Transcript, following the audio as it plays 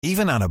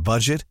Even on a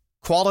budget,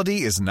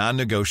 quality is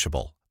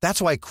non-negotiable.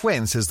 That's why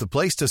Quince is the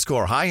place to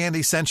score high-end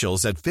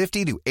essentials at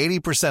 50 to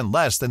 80%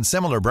 less than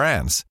similar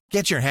brands.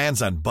 Get your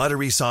hands on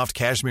buttery soft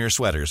cashmere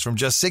sweaters from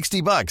just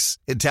 $60,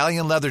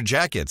 Italian leather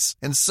jackets,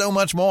 and so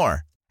much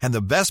more. And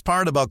the best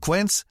part about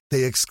Quince,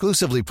 they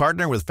exclusively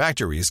partner with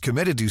factories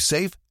committed to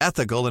safe,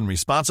 ethical, and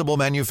responsible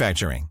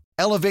manufacturing.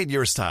 Elevate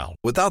your style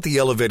without the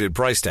elevated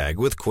price tag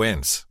with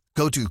Quince.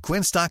 Go to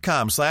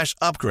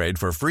quince.com/upgrade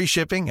for free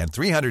shipping and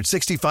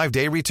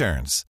 365-day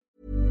returns.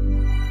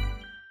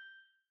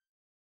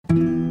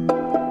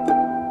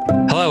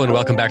 Hello and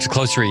welcome back to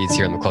Close Reads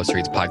here on the Close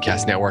Reads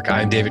Podcast Network.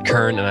 I'm David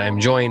Kern and I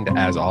am joined,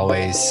 as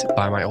always,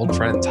 by my old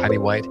friends Heidi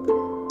White,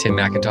 Tim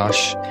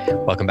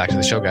McIntosh. Welcome back to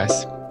the show,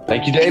 guys.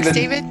 Thank you, David. Thanks,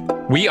 David.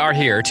 We are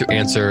here to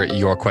answer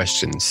your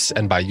questions.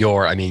 And by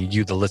your, I mean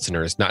you, the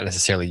listeners, not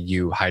necessarily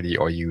you, Heidi,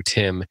 or you,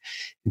 Tim.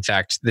 In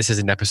fact, this is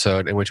an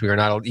episode in which you're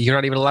not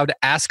even allowed to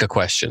ask a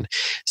question.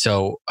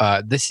 So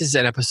this is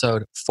an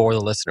episode for the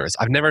listeners.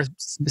 I've never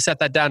set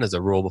that down as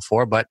a rule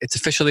before, but it's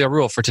officially a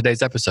rule for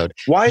today's episode.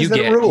 Why is that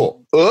a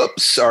rule?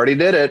 Oops, already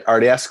did it.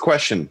 Already asked a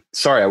question.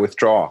 Sorry, I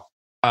withdraw.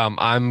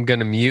 I'm going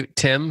to mute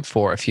Tim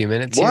for a few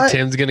minutes. What?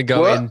 Tim's going to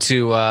go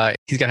into,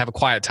 he's going to have a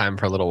quiet time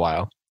for a little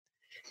while.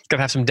 Got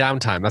to have some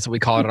downtime. That's what we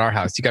call it at our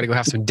house. You got to go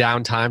have some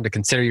downtime to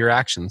consider your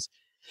actions.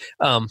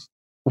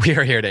 We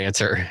are here to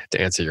answer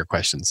your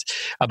questions.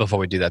 Before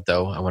we do that,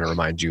 though, I want to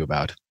remind you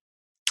about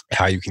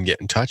how you can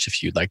get in touch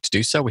if you'd like to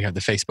do so. We have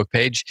the Facebook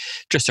page.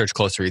 Just search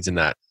Close Reads in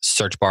that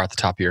search bar at the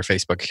top of your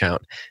Facebook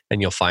account,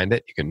 and you'll find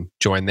it. You can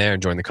join there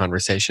and join the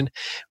conversation.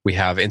 We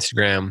have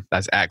Instagram.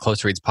 That's at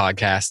Close Reads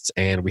Podcasts,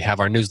 and we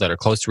have our newsletter,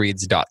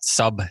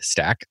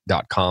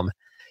 closereads.substack.com.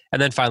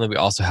 And then finally, we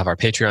also have our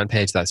Patreon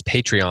page. That's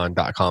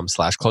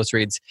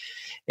patreon.com/closereads.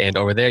 And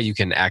over there, you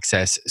can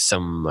access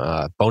some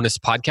bonus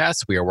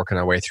podcasts. We are working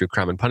our way through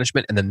Crime and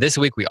Punishment. And then this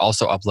week, we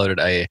also uploaded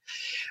a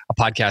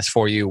podcast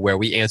for you where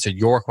we answered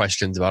your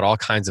questions about all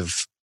kinds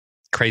of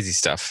crazy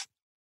stuff,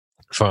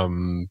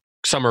 from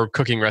summer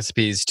cooking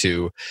recipes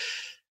to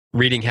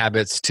reading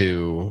habits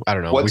to, I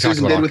don't know. What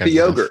Susan did with the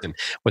yogurt.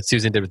 What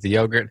Susan did with the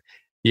yogurt.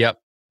 Yep.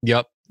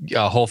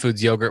 Whole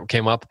Foods yogurt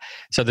came up.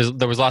 So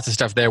there was lots of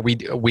stuff there. We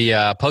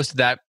posted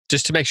that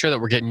just to make sure that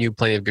we're getting you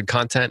plenty of good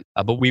content.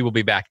 But we will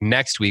be back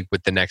next week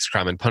with the next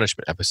Crime and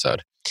Punishment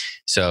episode.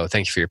 So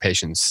thank you for your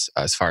patience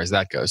as far as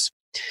that goes.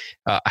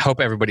 I hope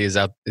everybody is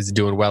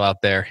doing well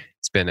out there.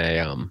 It's been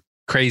a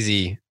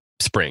crazy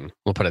spring,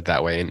 we'll put it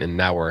that way. And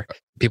now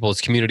people's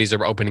communities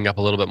are opening up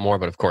a little bit more.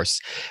 But of course,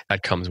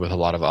 that comes with a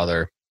lot of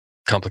other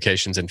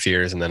complications and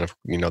fears, and then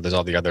there's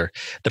all the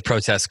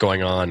protests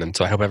going on, and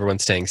so I hope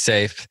everyone's staying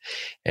safe,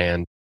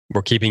 and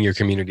we're keeping your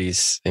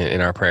communities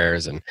in our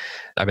prayers. And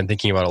I've been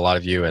thinking about a lot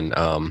of you, and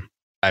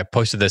I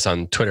posted this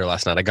on Twitter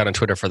last night. I got on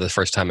Twitter for the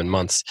first time in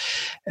months,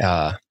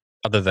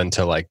 other than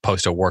to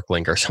post a work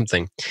link or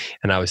something,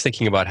 and I was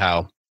thinking about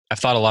how I've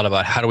thought a lot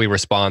about how do we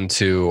respond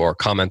to or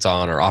comment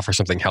on or offer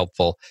something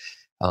helpful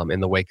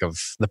in the wake of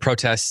the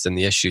protests and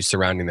the issues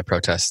surrounding the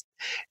protests.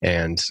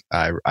 And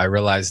I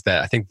realized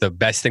that I think the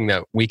best thing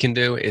that we can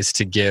do is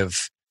to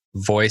give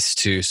voice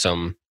to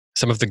some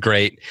of the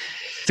great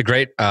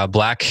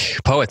Black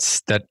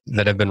poets that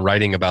have been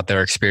writing about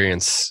their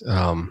experience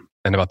and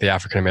about the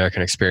African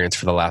American experience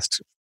for the last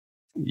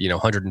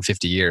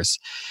 150 years.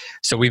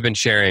 So we've been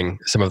sharing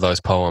some of those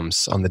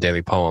poems on the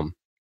Daily Poem.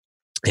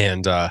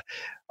 And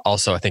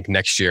also, I think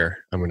next year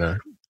I'm going to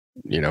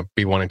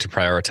be wanting to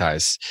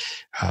prioritize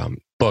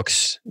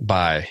books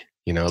by,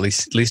 at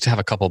least to have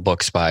a couple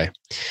books by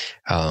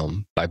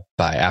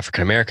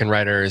African American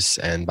writers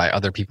and by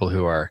other people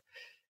who are,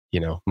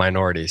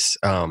 minorities.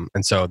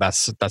 And so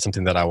that's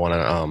something that I want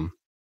to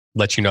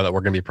let you know that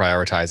we're going to be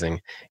prioritizing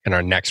in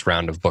our next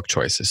round of book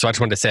choices. So I just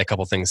wanted to say a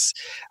couple things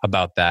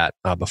about that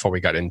before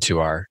we got into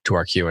our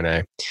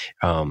Q&A.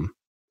 I'm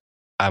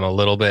a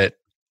little bit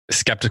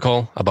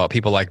skeptical about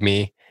people like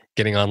me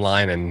getting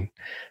online and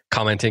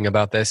commenting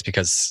about this,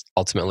 because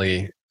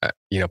ultimately,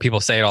 people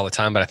say it all the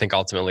time, but I think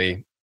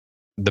ultimately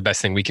the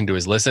best thing we can do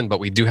is listen. But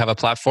we do have a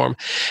platform,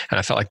 and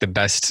I felt like the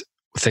best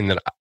thing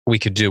that we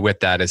could do with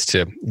that is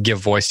to give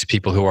voice to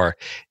people who are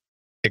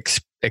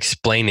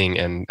explaining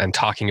and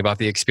talking about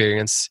the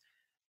experience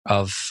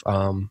of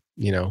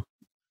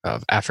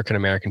of African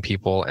American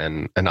people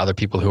and other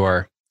people who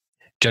are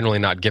generally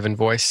not given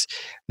voice.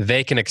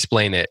 They can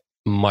explain it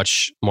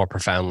much more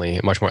profoundly,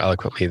 much more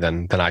eloquently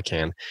than I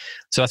can.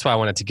 So that's why I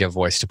wanted to give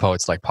voice to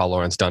poets like Paul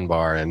Laurence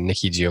Dunbar and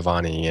Nikki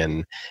Giovanni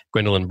and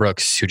Gwendolyn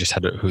Brooks,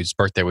 whose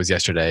birthday was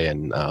yesterday,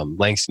 and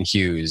Langston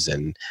Hughes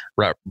and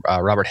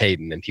Robert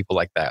Hayden and people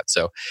like that.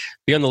 So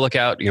be on the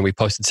lookout. We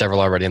posted several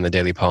already in the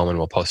Daily Poem, and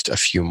we'll post a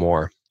few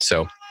more.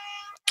 So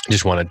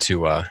just wanted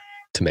to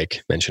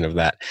make mention of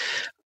that.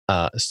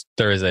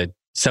 There is a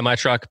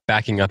semi-truck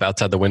backing up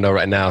outside the window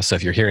right now, so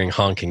if you're hearing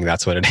honking,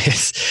 that's what it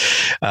is.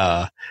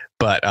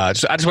 But I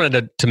just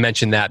wanted to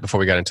mention that before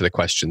we got into the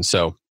questions.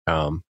 So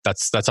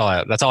that's all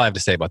I have to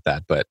say about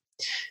that. But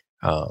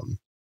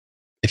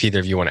if either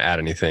of you want to add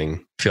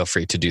anything, feel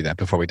free to do that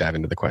before we dive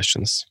into the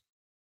questions.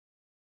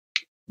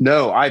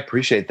 No, I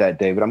appreciate that,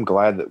 David. I'm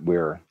glad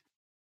that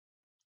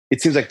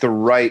it seems like the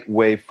right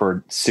way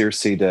for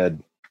Circe to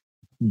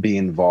be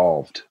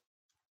involved.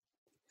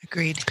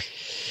 Agreed.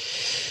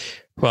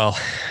 Well,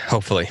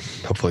 hopefully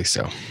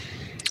so.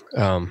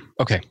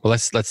 Okay, well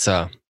let's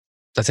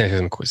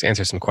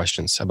answer some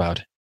questions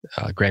about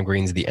Graham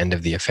Greene's The End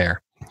of the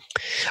Affair.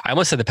 I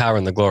almost said The Power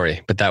and the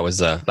Glory, but that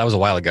was a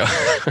while ago.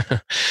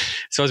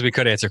 Suppose we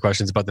could answer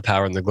questions about The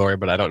Power and the Glory,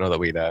 but I don't know that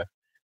we'd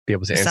be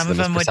able to answer some of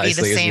them as would be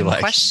the precisely same like.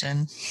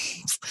 question.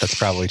 That's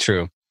probably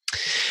true.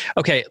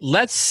 Okay,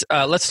 let's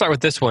start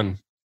with this one.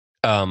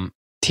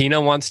 Tina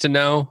wants to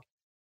know,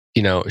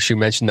 she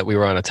mentioned that we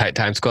were on a tight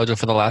time schedule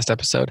for the last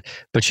episode,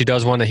 but she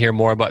does want to hear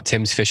more about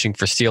Tim's fishing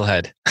for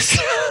steelhead.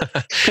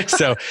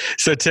 So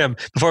Tim,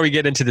 before we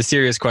get into the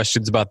serious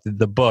questions about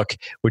the book,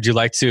 would you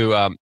like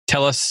to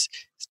tell us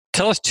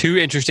 2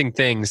 interesting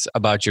things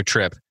about your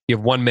trip? You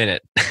have 1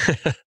 minute.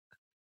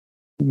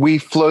 We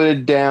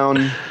floated down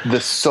the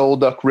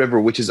Solduck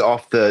River, which is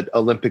off the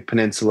Olympic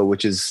Peninsula,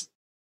 which is,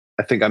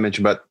 I think I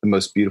mentioned, about the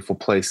most beautiful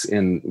place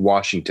in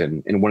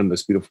Washington and one of the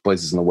most beautiful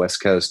places on the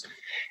West Coast.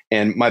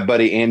 And my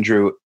buddy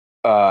Andrew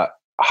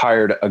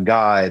hired a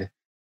guide,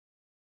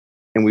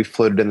 and we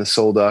floated in the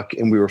Solduck,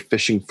 and we were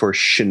fishing for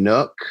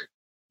Chinook,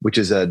 which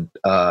is a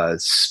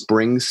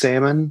spring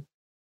salmon.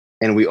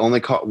 And we only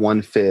caught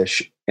one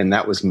fish, and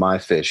that was my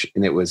fish.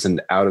 And it was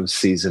an out of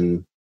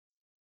season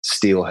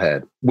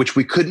steelhead, which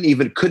we couldn't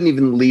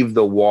even leave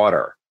the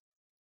water.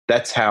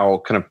 That's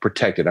how kind of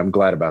protected. I'm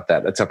glad about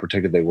that. That's how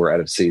protected they were out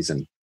of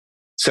season.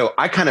 So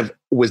I kind of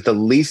was the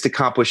least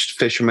accomplished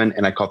fisherman,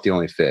 and I caught the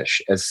only fish,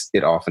 as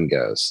it often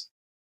goes.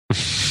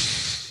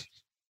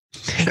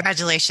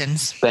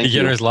 Congratulations. Thank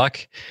Beginner's you.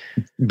 luck.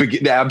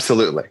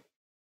 Absolutely.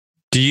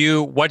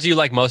 What do you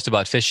like most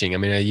about fishing? I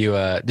mean, were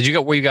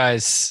you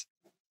guys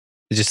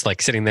just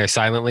like sitting there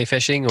silently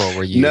fishing, or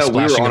were you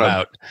splashing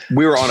about?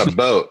 We were on a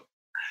boat.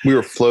 We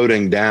were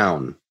floating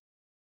down.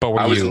 But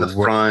I was in the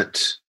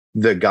front.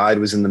 The guide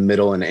was in the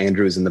middle, and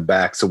Andrew was in the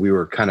back. So we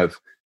were kind of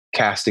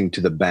casting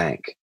to the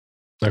bank.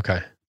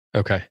 Okay.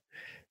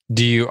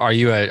 Are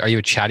you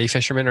a chatty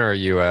fisherman, or are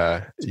you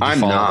I'm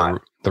follow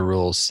not the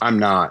rules? I'm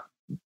not.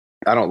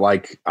 I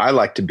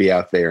like to be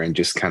out there and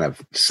just kind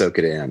of soak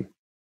it in.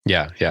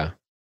 Yeah.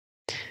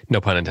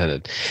 No pun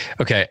intended.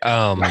 Okay.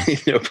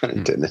 No pun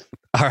intended.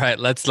 All right.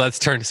 Let's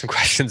turn to some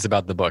questions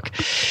about the book.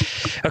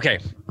 Okay.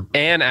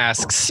 Anne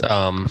asks,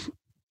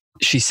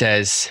 she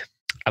says,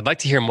 I'd like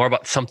to hear more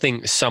about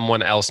something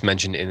someone else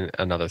mentioned in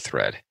another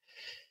thread.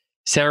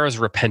 Sarah's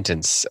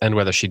repentance and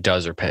whether she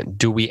does repent.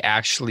 Do we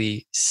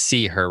actually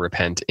see her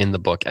repent in the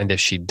book? And if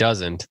she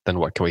doesn't, then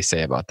what can we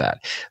say about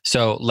that?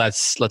 So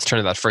let's turn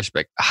to that first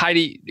bit.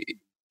 Heidi,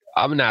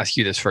 I'm going to ask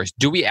you this first.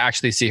 Do we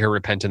actually see her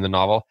repent in the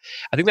novel?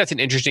 I think that's an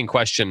interesting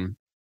question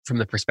from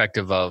the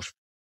perspective of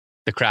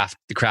the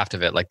craft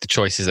of it, like the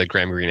choices that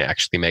Graham Greene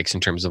actually makes in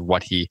terms of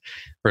what he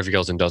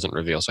reveals and doesn't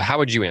reveal. So how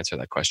would you answer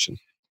that question?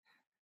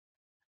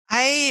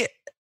 I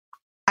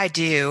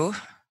do,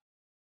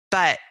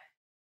 but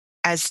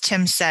as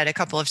Tim said a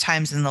couple of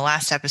times in the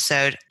last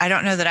episode, I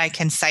don't know that I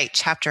can cite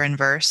chapter and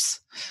verse.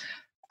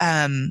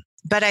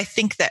 But I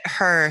think that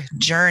her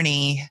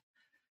journey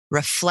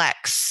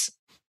reflects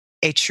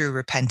a true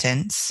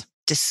repentance,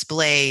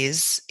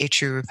 displays a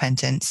true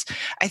repentance.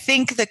 I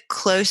think the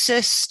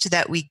closest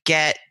that we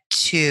get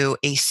to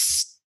a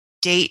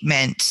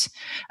statement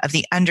of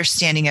the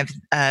understanding of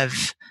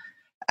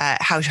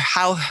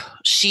how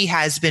she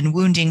has been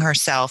wounding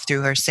herself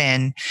through her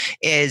sin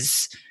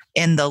is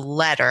in the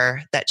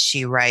letter that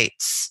she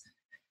writes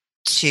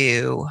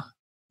to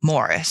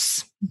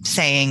Morris,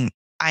 saying,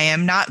 I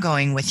am not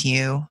going with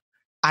you.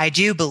 I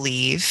do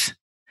believe.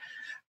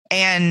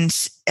 And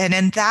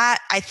in that,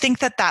 I think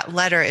that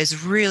letter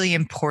is really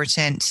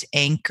important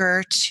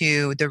anchor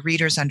to the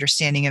reader's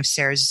understanding of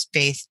Sarah's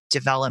faith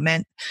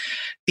development,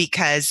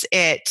 because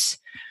it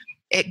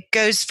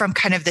goes from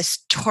kind of this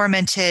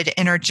tormented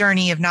inner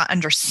journey of not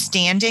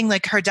understanding,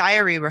 like her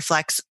diary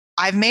reflects,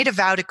 I've made a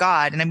vow to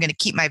God and I'm going to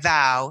keep my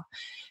vow.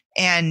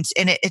 And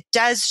it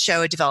does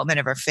show a development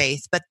of her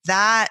faith, but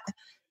that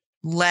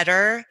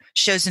letter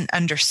shows an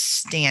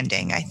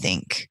understanding, I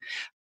think.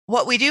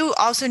 What we do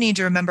also need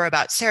to remember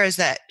about Sarah is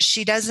that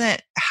she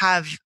doesn't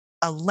have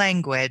a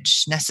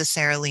language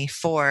necessarily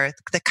for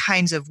the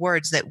kinds of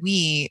words that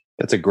we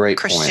That's a great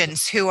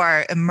Christians point. who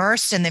are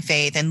immersed in the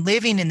faith and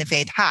living in the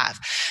faith have.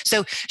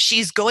 So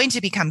she's going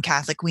to become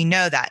Catholic. We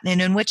know that.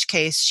 And in which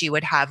case she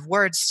would have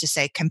words to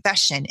say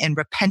confession and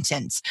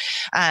repentance.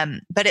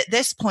 But at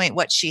this point,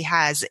 what she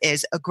has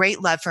is a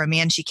great love for a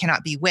man she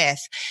cannot be with,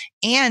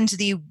 and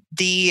the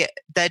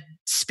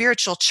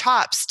spiritual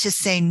chops to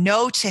say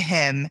no to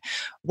him,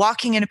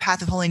 walking in a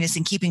path of holiness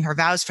and keeping her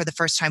vows for the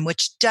first time,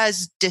 which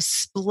does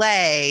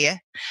display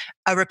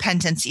a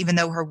repentance, even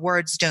though her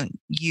words don't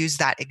use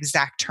that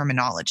exact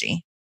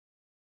terminology.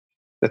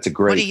 What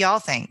do y'all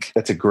think?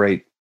 That's a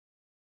great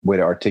way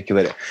to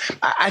articulate it.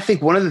 I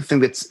think one of the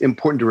things that's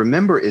important to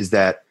remember is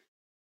that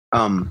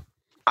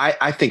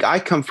I think I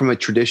come from a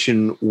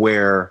tradition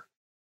where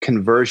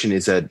conversion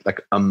is a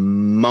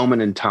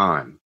moment in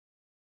time.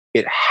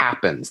 it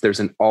happens. There's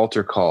an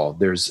altar call.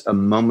 There's a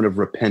moment of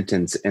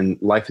repentance, and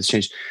life has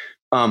changed.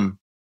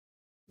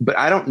 But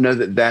I don't know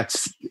that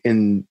that's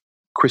in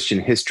Christian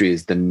history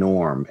is the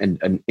norm, and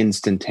an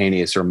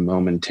instantaneous or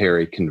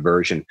momentary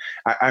conversion.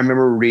 I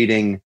remember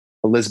reading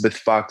Elizabeth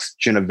Fox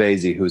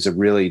Genovese, who's a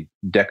really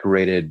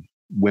decorated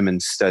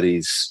women's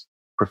studies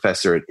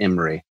professor at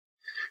Emory,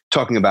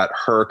 talking about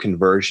her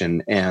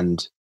conversion,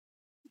 and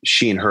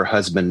she and her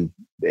husband,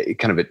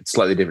 kind of at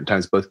slightly different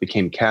times, both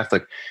became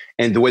Catholic.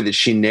 And the way that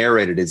she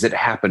narrated is it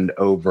happened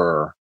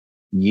over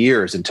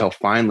years until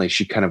finally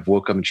she kind of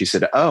woke up and she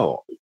said,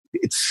 "Oh,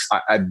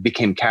 I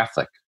became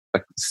Catholic.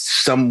 Like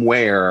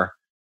somewhere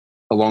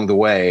along the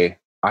way,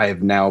 I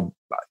am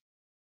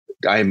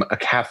a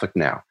Catholic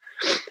now."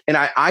 And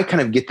I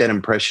kind of get that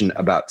impression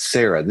about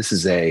Sarah. This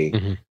is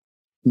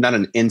not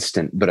an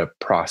instant, but a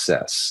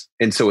process.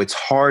 And so it's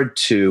hard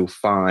to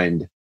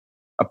find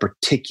a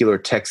particular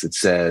text that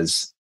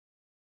says,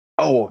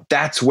 "Oh,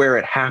 that's where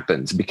it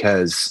happens,"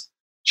 because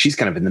she's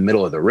kind of in the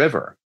middle of the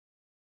river.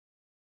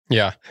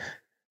 Yeah.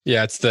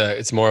 Yeah.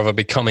 It's more of a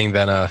becoming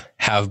than a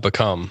have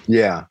become.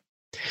 Yeah.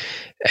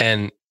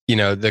 And,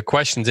 the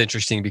question's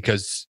interesting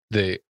because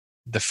the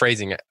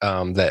phrasing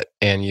that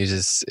Anne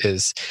uses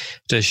is,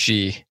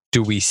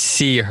 do we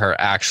see her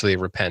actually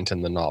repent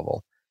in the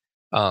novel?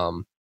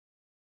 And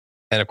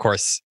of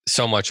course,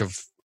 so much of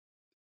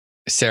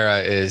Sarah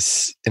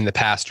is in the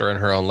past or in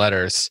her own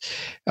letters.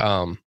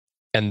 And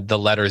the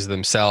letters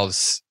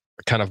themselves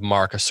kind of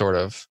mark a sort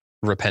of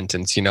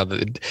repentance.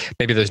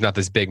 Maybe there's not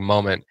this big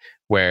moment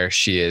where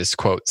she is,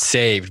 quote,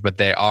 saved, but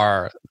they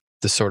are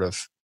the sort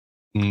of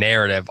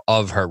narrative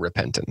of her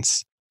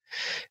repentance.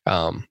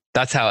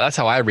 That's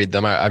how I read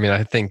them. I mean,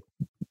 I think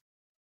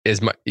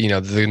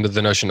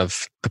the notion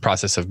of the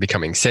process of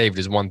becoming saved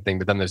is one thing,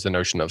 but then there's the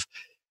notion of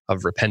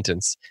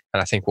repentance.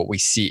 And I think what we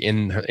see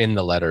in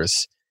the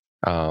letters,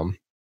 I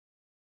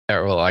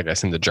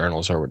guess in the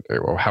journals or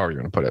how are you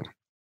going to put it?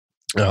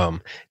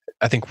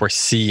 I think we're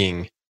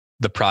seeing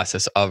the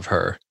process of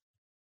her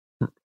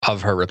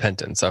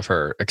repentance, of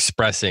her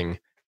expressing,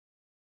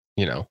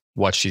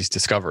 what she's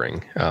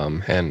discovering,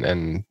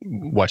 and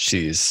what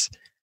she's,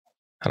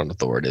 I don't know what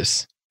the word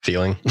is,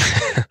 feeling.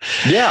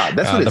 Yeah,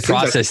 that's what the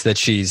process like.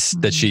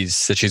 that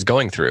she's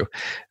going through.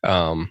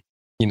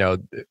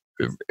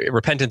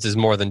 Repentance is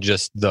more than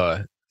just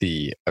the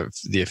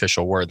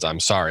official words, "I'm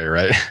sorry,"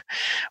 right?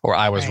 Or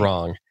 "I was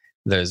wrong."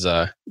 There's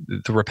the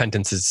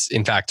repentance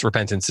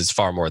is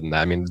far more than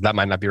that. I mean, that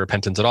might not be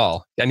repentance at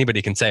all.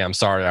 Anybody can say, "I'm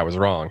sorry, I was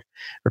wrong."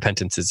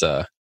 Repentance is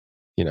that's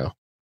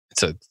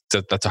a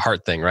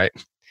heart thing, right?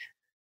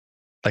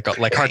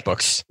 Like heart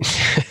books.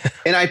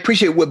 And I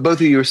appreciate what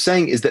both of you are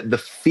saying is that the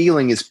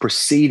feeling is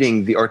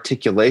preceding the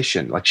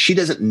articulation. Like she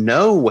doesn't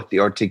know what the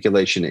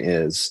articulation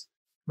is.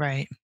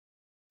 Right.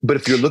 But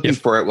if you're looking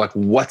for it, like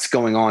what's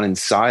going on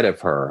inside of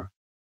her.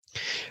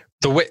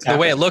 The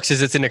way it looks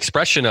is it's an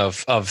expression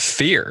of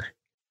fear.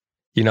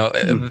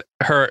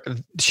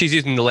 She's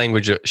using the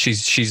language of,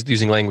 she's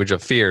using language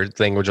of fear,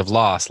 language of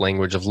loss,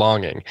 language of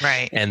longing.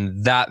 Right.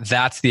 And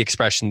that's the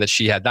expression that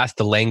she had. That's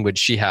the language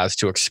she has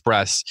to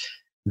express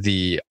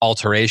the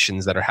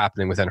alterations that are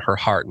happening within her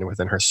heart and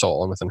within her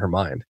soul and within her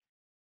mind.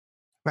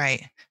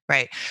 Right.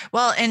 Right.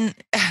 Well, and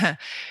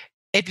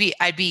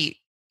I'd be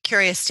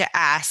curious to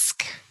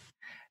ask,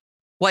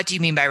 what do you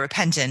mean by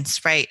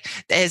repentance? Right.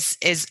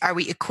 Are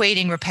we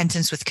equating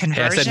repentance with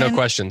conversion? Hey, I said no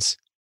questions.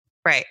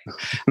 Right.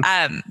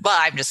 Well,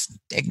 I'm just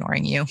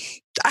ignoring you.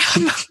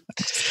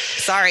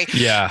 Sorry.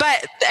 Yeah.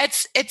 But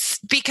it's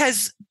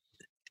because,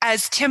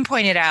 as Tim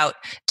pointed out,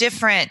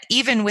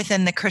 even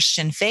within the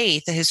Christian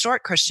faith, the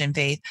historic Christian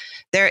faith,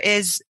 there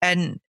is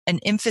an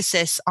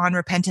emphasis on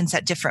repentance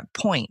at different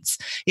points.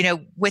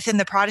 Within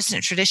the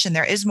Protestant tradition,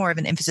 there is more of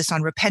an emphasis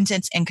on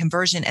repentance and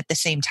conversion at the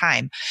same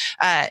time.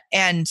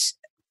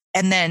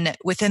 And then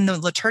within the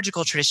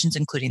liturgical traditions,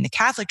 including the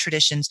Catholic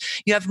traditions,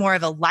 you have more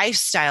of a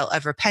lifestyle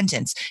of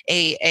repentance,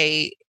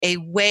 a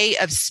way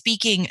of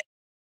speaking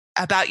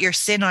about your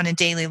sin on a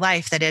daily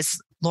life that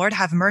is, "Lord,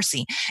 have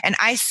mercy." And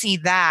I see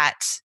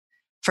that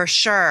for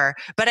sure,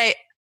 but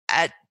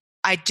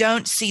I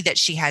don't see that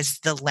she has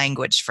the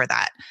language for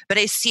that, but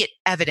I see it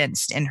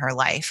evidenced in her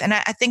life. And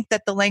I think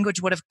that the language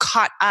would have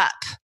caught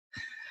up.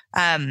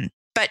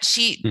 But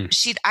she,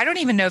 I don't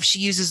even know if she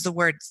uses the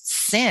word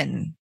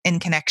sin in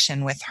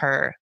connection with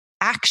her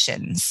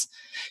actions.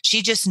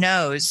 She just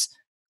knows,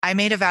 I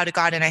made a vow to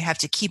God and I have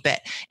to keep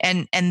it.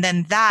 And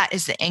then that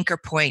is the anchor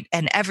point,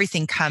 and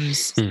everything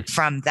comes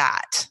from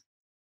that.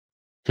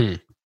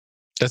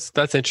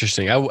 That's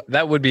interesting.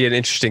 That would be an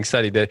interesting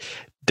study.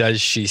 Does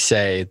she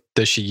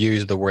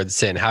use the word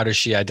sin? How does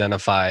she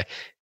identify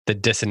the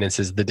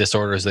dissonances, the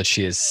disorders that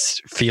she is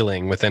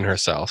feeling within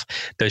herself?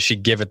 Does she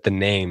give it the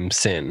name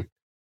sin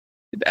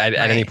at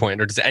any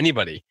point, or does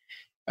anybody?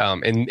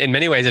 In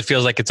many ways, it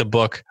feels like it's a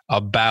book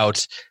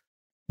about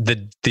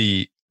the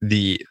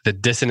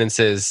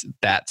dissonances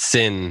that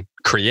sin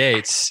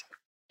creates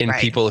in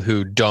people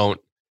who don't,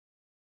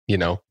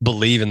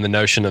 believe in the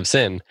notion of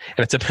sin.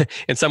 And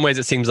in some ways,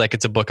 it seems like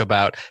it's a book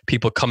about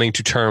people coming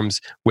to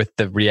terms with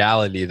the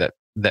reality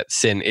that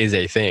sin is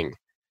a thing,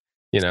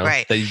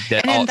 right.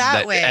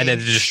 And it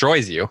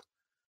destroys you.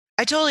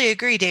 I totally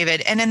agree,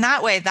 David. And in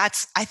that way,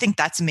 I think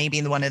that's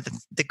maybe one of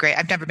the great,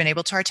 I've never been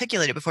able to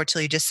articulate it before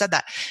till you just said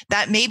that.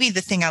 That may be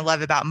the thing I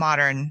love about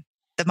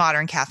the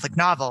modern Catholic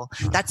novel.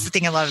 That's the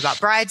thing I love about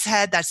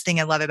Brideshead. That's the thing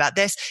I love about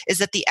this, is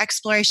that the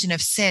exploration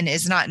of sin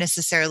is not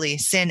necessarily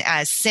sin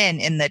as sin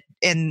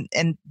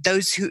in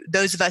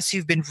those of us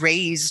who've been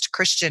raised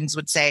Christians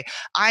would say,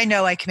 I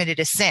know I committed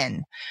a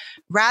sin.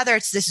 Rather,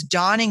 it's this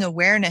dawning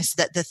awareness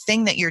that the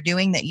thing that you're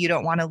doing that you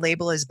don't want to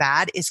label as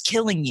bad is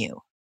killing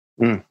you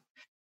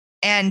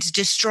and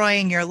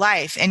destroying your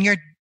life. And you're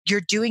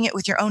doing it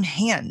with your own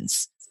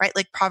hands. Right?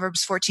 Like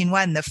Proverbs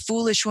 14:1, the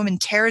foolish woman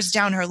tears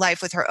down her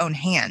life with her own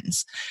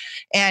hands.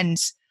 And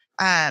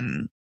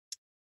I'm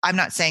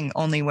not saying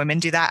only women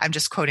do that. I'm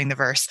just quoting the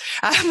verse.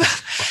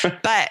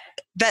 But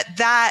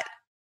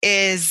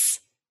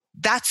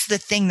that's the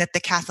thing that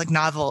the Catholic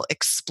novel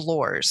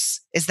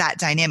explores, is that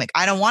dynamic.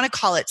 I don't want to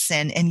call it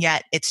sin, and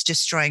yet it's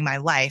destroying my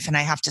life, and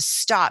I have to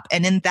stop.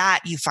 And in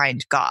that you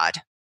find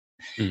God.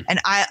 And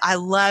I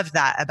love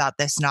that about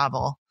this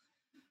novel.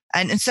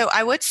 And so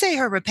I would say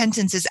her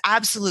repentance is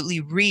absolutely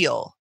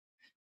real.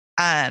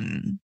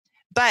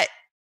 But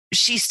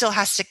she still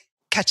has to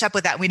catch up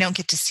with that. We don't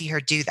get to see her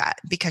do that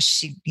because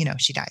she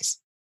dies.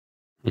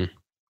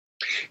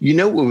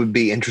 What would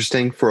be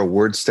interesting for a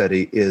word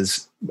study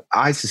is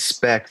I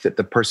suspect that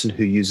the person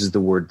who uses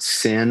the word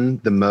sin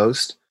the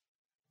most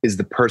is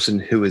the person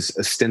who is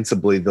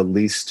ostensibly the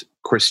least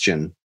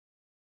Christian,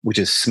 which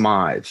is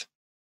Smythe.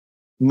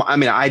 I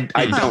mean,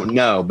 I don't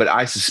know, but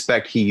I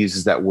suspect he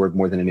uses that word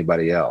more than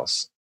anybody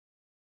else.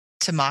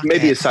 To mock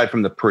Maybe it. aside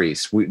from the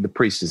priest. The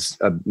priest is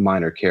a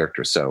minor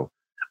character, so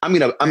I'm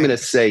gonna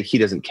say he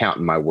doesn't count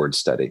in my word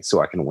study,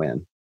 so I can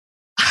win.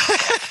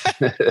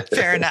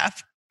 Fair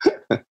enough.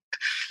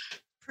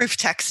 Proof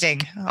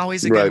texting,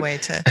 always a good way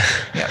to.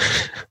 Yep.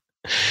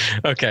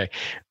 Okay.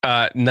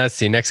 Let's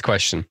see. Next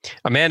question.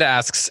 Amanda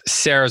asks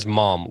Sarah's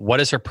mom, what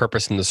is her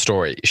purpose in the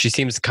story? She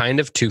seems kind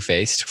of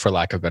two-faced, for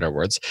lack of better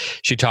words.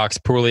 She talks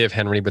poorly of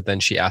Henry, but then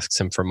she asks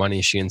him for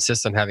money. She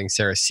insists on having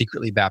Sarah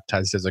secretly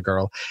baptized as a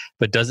girl,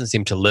 but doesn't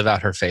seem to live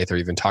out her faith or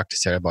even talk to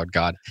Sarah about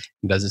God,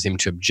 and doesn't seem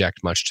to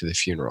object much to the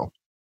funeral.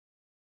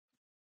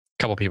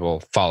 A couple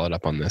people followed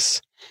up on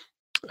this.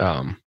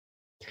 Have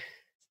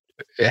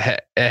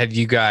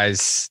you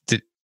guys...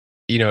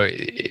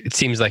 it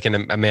seems like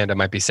Amanda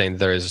might be saying that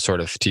there is a sort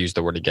of, to use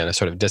the word again, a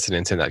sort of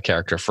dissonance in that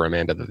character for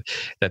Amanda,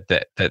 that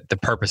the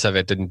purpose of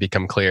it didn't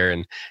become clear,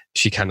 and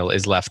she kind of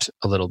is left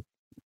a little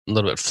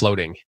bit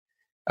floating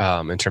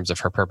in terms of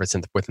her purpose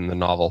within the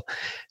novel.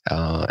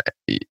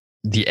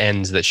 The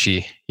ends that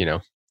she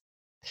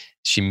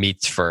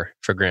meets for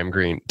Graham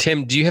Greene.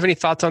 Tim, do you have any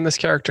thoughts on this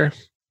character?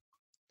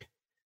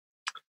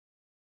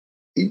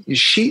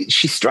 She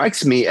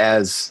strikes me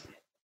as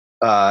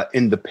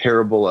in the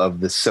parable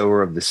of the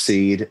sower of the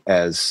seed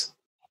as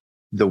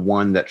the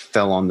one that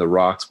fell on the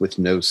rocks with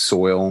no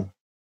soil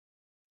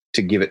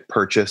to give it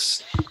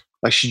purchase.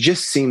 Like, she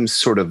just seems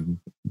sort of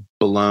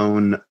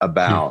blown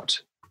about.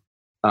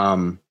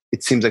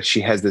 It seems like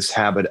she has this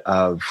habit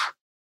of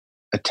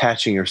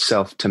attaching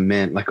herself to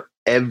men. Like,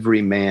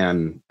 every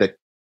man that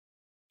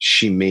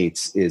she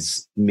meets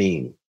is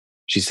mean,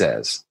 she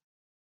says.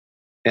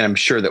 And I'm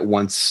sure that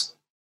once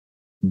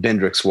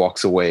Bendrix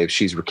walks away, if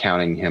she's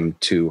recounting him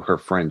to her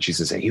friend, she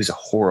says, he was a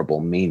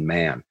horrible, mean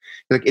man.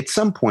 Like, at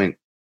some point,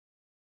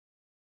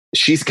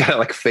 she's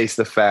got to face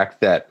the fact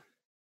that,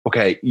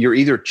 okay, you're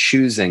either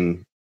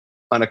choosing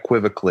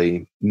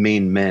unequivocally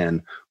mean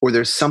men, or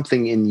there's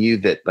something in you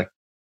that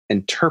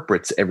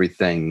interprets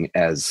everything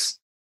as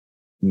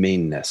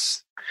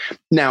meanness.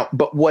 Now,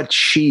 but what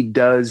she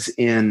does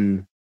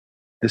in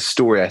the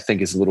story, I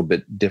think, is a little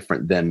bit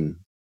different than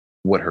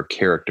what her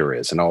character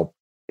is. And I'll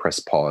press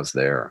pause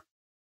there.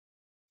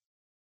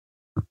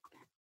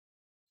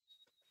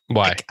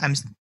 Why? I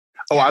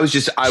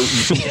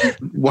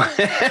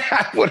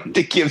wanted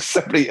to give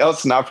somebody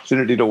else an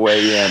opportunity to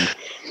weigh in.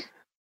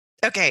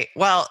 Okay,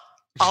 well,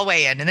 I'll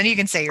weigh in, and then you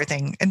can say your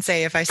thing and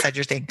say if I said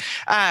your thing.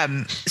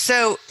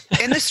 So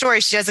in the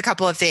story, she does a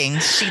couple of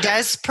things. She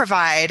does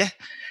provide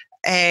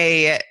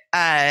she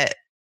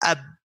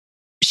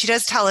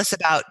does tell us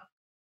about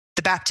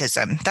the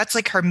baptism. That's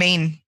her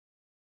main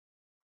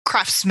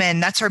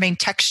craftsman. That's her main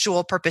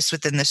textual purpose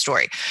within the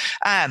story.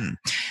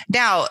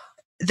 Now,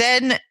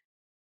 then,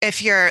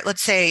 if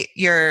let's say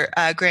you're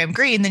Graham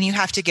Greene, then you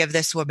have to give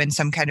this woman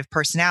some kind of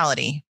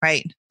personality,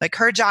 right?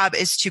 Her job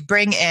is to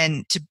bring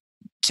in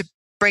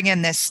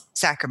this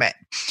sacrament.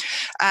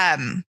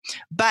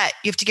 But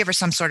you have to give her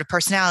some sort of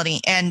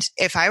personality. And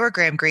if I were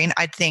Graham Greene,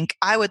 I'd think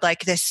I would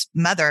like this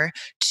mother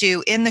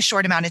to, in the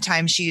short amount of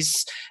time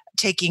she's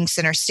taking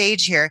center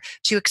stage here,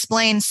 to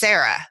explain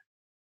Sarah.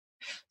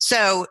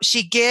 So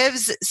she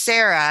gives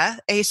Sarah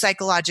a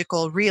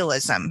psychological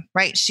realism,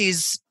 right?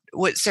 She's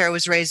Sarah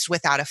was raised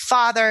without a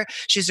father.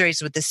 She was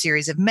raised with a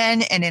series of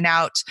men in and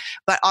out,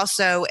 but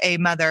also a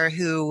mother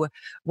who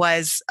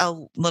was a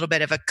little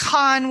bit of a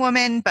con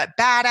woman, but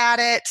bad at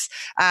it.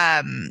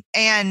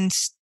 And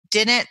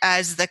didn't,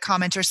 as the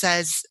commenter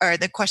says, or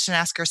the question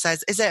asker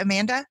says, is it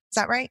Amanda? Is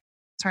that right?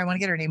 Sorry, I want to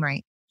get her name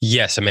right.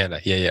 Yes, Amanda.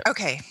 Yeah.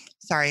 Okay.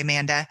 Sorry,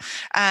 Amanda.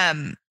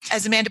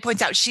 As Amanda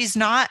points out, she's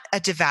not a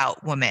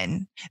devout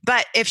woman.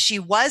 But if she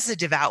was a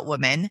devout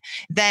woman,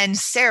 then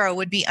Sarah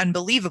would be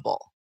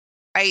unbelievable,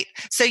 right?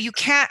 So you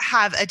can't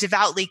have a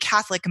devoutly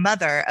Catholic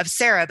mother of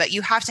Sarah, but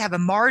you have to have a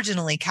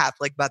marginally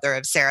Catholic mother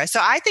of Sarah. So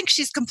I think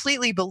she's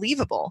completely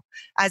believable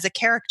as a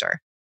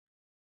character.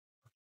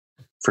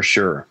 For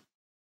sure.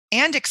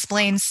 And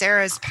explains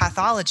Sarah's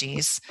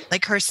pathologies,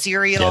 like her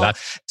serial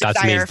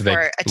desire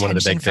for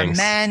attention from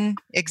men.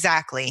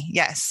 Exactly.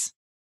 Yes.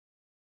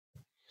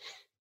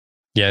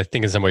 Yeah, I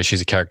think in some ways she's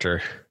a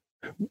character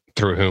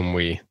through whom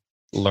we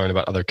learn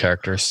about other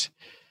characters.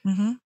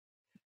 Mm-hmm.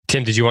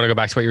 Tim, did you want to go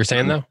back to what you were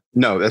saying, though?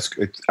 No,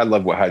 I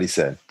love what Heidi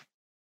said.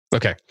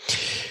 Okay.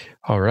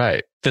 All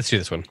right. Let's do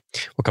this one.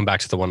 We'll come back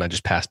to the one I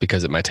just passed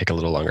because it might take a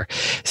little longer.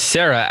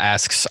 Sarah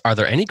asks, are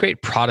there any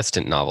great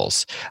Protestant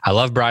novels? I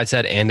love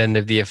Brideshead and End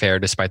of the Affair,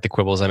 despite the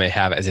quibbles I may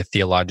have as a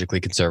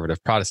theologically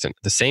conservative Protestant.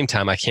 At the same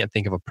time, I can't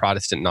think of a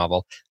Protestant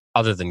novel,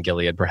 other than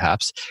Gilead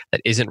perhaps, that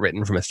isn't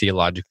written from a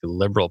theologically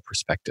liberal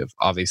perspective.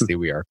 Obviously,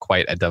 we are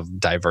quite a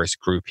diverse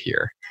group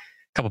here.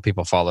 A couple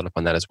people followed up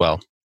on that as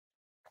well.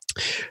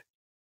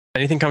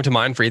 Anything come to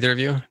mind for either of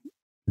you?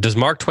 Does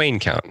Mark Twain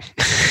count?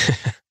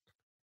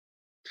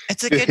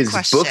 It's a good his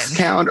question. Books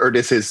count, or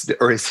is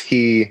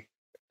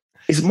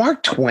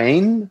Mark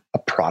Twain a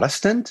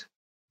Protestant?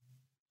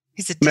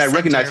 He's a I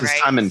recognize his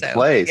time and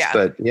place,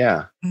 but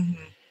yeah.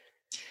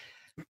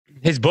 Mm-hmm.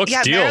 His books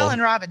deal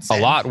Marilyn Robinson.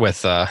 a lot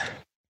with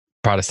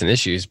Protestant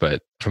issues,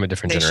 but from a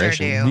different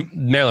generation. Sure do.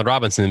 Marilyn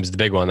Robinson was the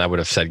big one that would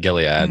have said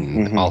Gilead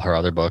and all her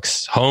other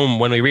books. Home,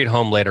 when we read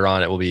Home later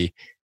on, it will be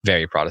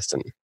very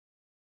Protestant.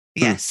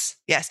 Yes.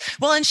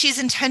 Well, and she's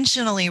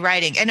intentionally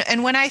writing.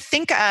 And when I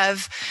think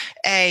of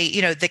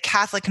the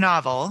Catholic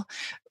novel,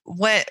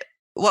 what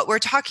we're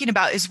talking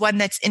about is one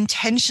that's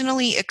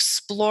intentionally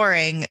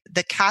exploring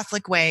the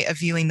Catholic way of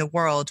viewing the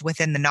world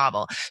within the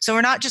novel. So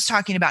we're not just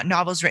talking about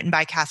novels written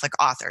by Catholic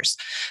authors.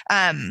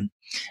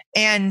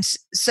 And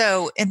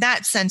so in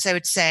that sense, I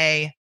would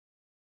say,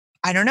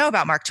 I don't know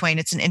about Mark Twain.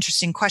 It's an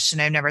interesting question.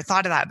 I've never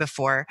thought of that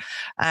before.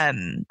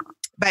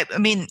 But I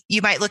mean,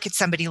 you might look at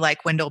somebody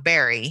like Wendell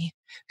Berry,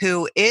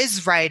 who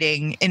is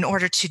writing in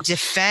order to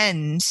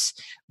defend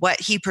what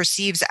he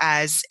perceives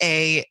as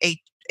a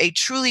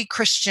truly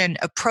Christian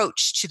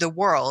approach to the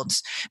world,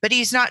 but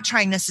he's not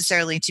trying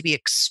necessarily to be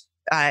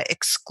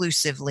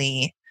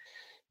exclusively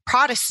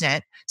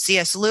Protestant.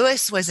 C.S.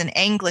 Lewis was an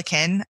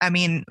Anglican. I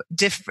mean,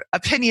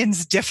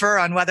 opinions differ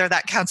on whether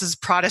that counts as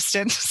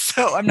Protestant,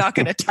 so I'm not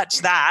going to touch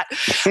that.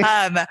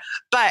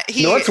 But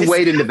let's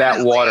wade into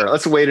that water.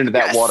 Let's wade into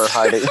that water,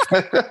 Heidi.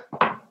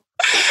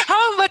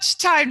 How much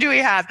time do we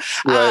have?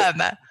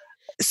 Right.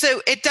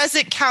 So it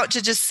doesn't count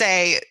to just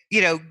say,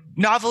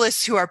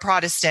 novelists who are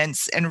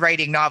Protestants and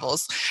writing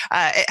novels.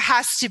 It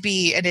has to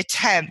be an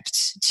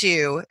attempt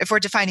to, if we're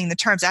defining the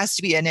terms, it has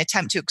to be an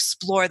attempt to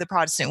explore the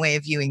Protestant way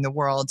of viewing the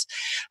world.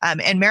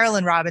 And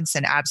Marilyn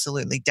Robinson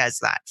absolutely does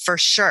that, for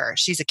sure.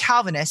 She's a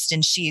Calvinist,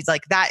 and she's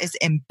like, that is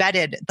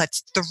embedded,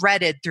 that's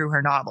threaded through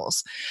her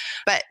novels.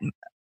 But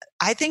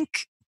I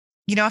think,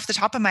 off the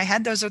top of my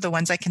head, those are the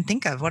ones I can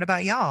think of. What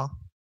about y'all?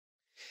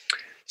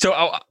 So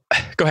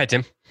go ahead,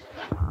 Tim.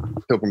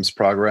 Pilgrim's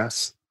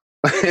Progress.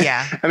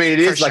 Yeah. I mean, it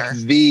is like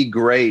the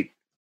great,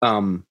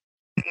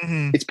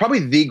 it's probably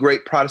the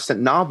great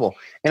Protestant novel.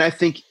 And I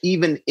think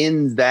even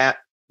in that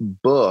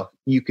book,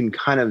 you can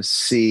kind of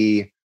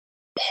see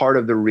part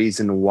of the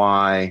reason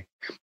why,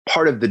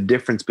 part of the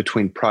difference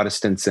between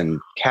Protestants and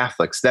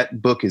Catholics.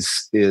 That book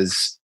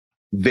is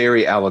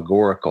very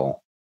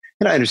allegorical.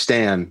 And I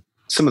understand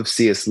some of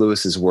C.S.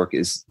 Lewis's work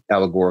is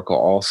allegorical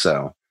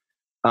also.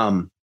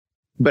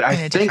 But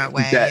I think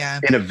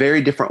that in a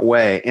very different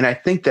way. And I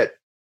think that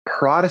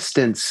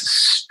Protestants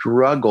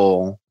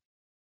struggle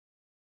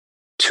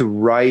to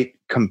write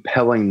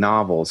compelling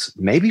novels,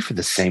 maybe for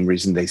the same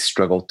reason they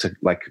struggle to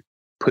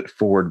put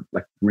forward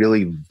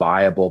really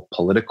viable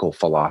political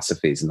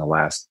philosophies in the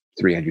last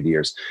 300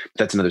 years.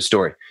 But that's another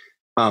story.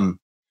 And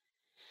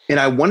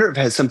I wonder if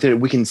it has something that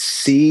we can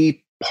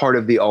see part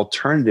of the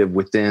alternative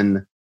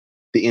within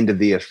the End of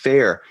the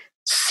Affair.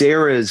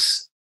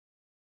 Sarah's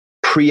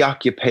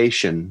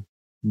preoccupation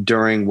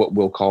during what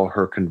we'll call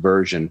her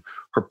conversion,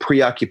 her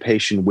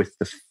preoccupation with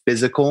the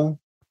physical,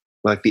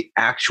 like the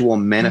actual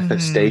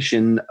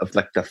manifestation of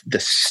the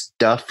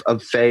stuff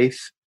of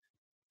faith,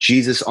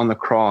 Jesus on the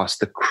cross,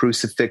 the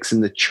crucifix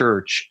in the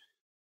church,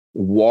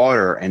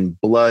 water and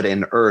blood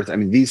and earth. I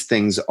mean, these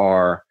things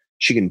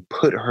she can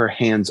put her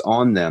hands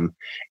on them.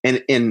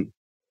 And in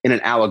an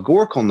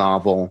allegorical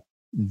novel,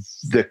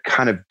 the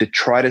kind of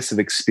detritus of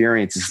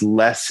experience is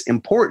less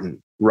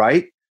important,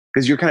 right?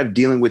 Because you're kind of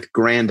dealing with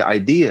grand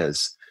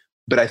ideas.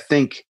 But I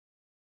think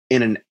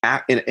in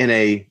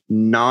a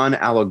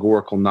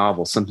non-allegorical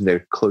novel, something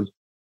that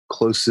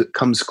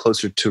comes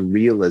closer to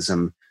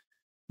realism,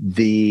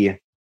 the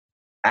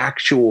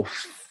actual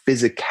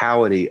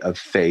physicality of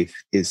faith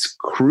is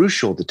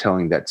crucial to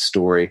telling that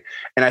story.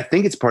 And I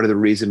think it's part of the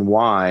reason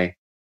why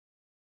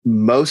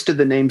most of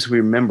the names we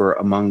remember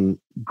among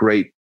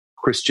great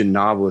Christian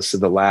novelists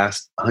of the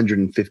last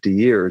 150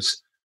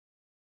 years,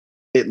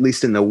 at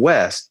least in the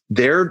West,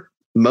 they're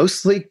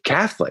mostly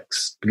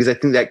Catholics, because I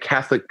think that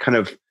Catholic kind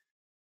of,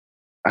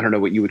 I don't know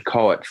what you would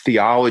call it,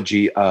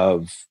 theology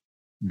of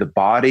the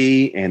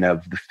body and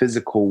of the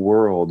physical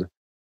world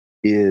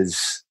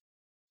it's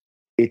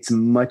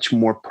much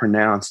more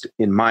pronounced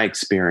in my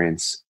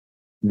experience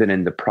than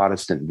in the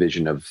Protestant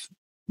vision of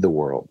the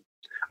world.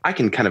 I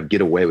can kind of get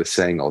away with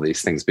saying all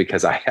these things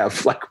because I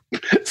have like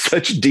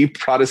such deep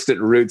Protestant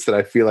roots that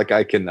I feel like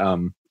I can, I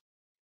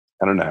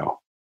don't know,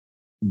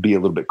 be a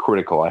little bit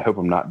critical. I hope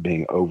I'm not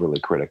being overly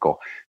critical.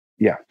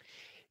 Yeah.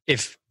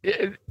 If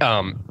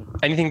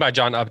anything by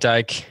John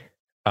Updike,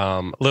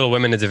 Little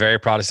Women is a very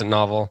Protestant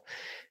novel.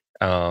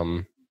 There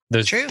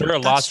are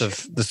lots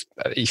of this.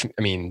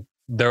 I mean,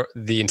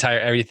 the entire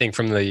everything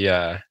from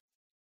the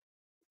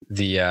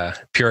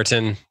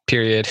Puritan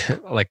period,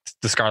 like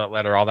the Scarlet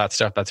Letter, all that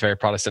stuff. That's very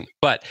Protestant.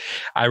 But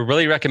I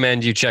really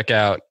recommend you check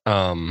out.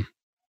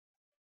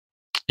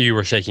 You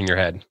were shaking your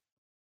head.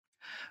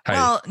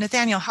 Well,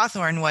 Nathaniel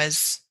Hawthorne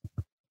was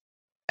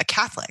a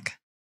Catholic.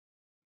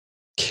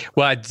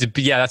 Well,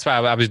 yeah, that's why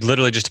I was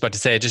literally just about to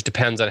say it just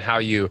depends on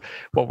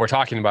what we're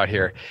talking about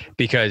here.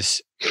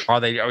 Because are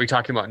we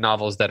talking about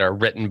novels that are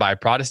written by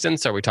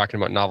Protestants? Or are we talking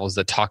about novels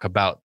that talk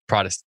about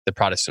the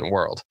Protestant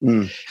world?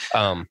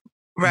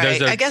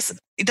 Right. I guess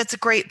that's a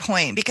great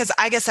point, because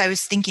I guess I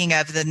was thinking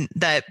of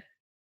the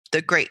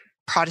great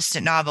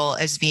Protestant novel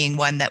as being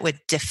one that would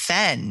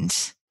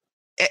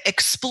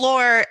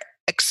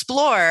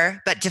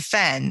explore, but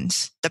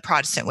defend the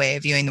Protestant way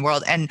of viewing the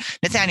world. And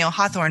Nathaniel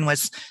Hawthorne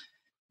was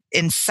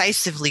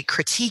incisively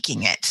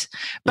critiquing it.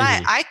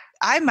 But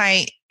I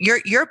might,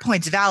 your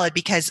point's valid,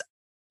 because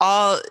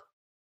I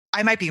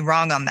might be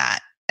wrong on that.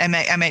 I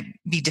might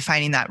be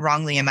defining that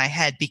wrongly in my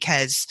head,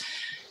 because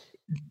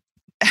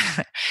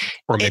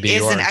or maybe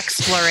it is an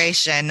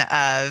exploration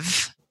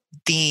of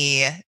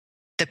the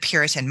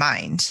Puritan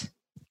mind.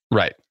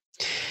 Right.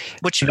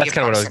 Which that's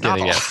kind of what I was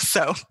getting at.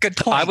 So good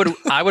point.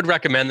 I would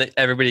recommend that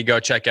everybody go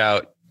check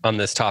out on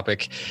this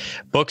topic.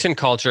 Books and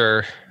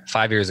Culture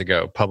 5 years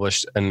ago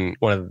published an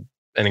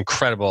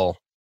incredible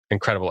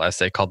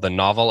essay called "The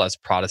Novel as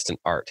Protestant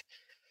Art."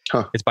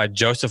 Huh. It's by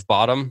Joseph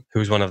Bottom,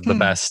 who's one of the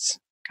best.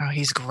 Oh,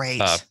 he's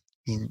great.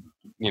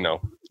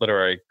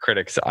 Literary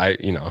critics I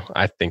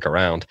think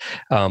around.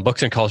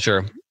 Books and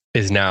Culture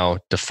is now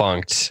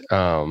defunct,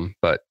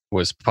 but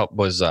was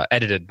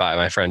edited by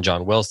my friend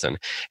John Wilson,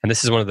 and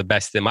this is one of the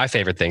best, my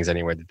favorite things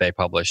anyway, that they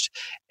published.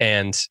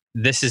 And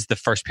this is the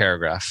first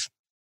paragraph.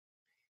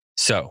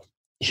 So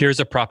here's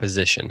a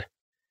proposition: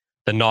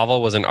 the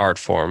novel was an art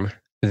form,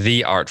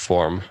 the art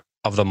form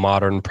of the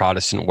modern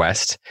Protestant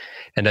West,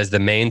 and as the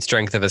main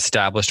strength of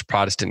established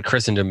Protestant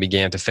Christendom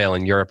began to fail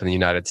in Europe and the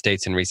United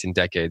States in recent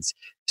decades,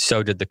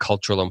 so did the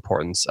cultural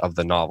importance of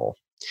the novel.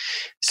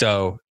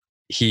 So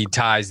he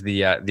ties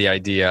the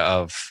idea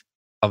of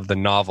the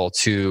novel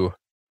to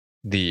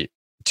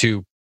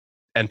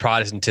and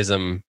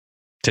Protestantism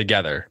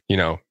together,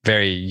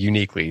 very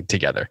uniquely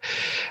together.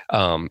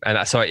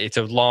 And so it's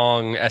a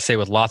long essay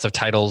with lots of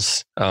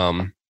titles,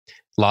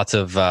 lots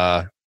of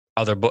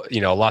other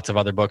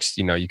books.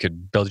 You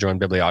could build your own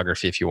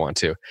bibliography if you want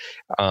to.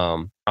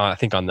 I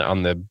think on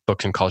the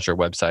Books and Culture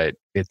website,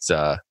 it's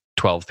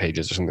 12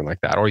 pages or something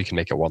like that, or you can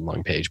make it one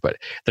long page. But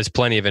there's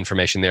plenty of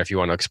information there if you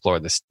want to explore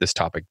this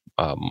topic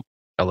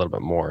a little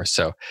bit more.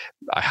 So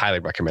I highly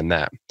recommend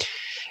that.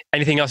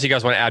 Anything else you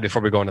guys want to add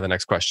before we go on to the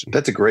next question?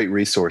 That's a great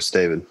resource,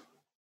 David.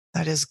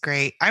 That is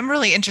great. I'm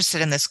really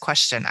interested in this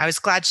question. I was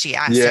glad she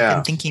asked. Yeah. I've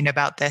been thinking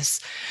about this,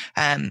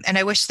 and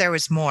I wish there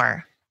was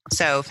more.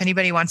 So if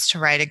anybody wants to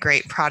write a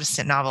great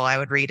Protestant novel, I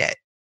would read it.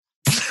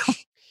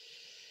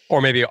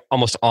 Or maybe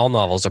almost all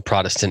novels are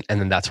Protestant, and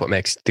then that's what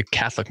makes the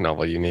Catholic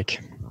novel unique.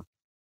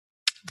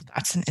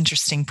 That's an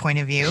interesting point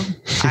of view.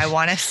 I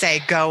want to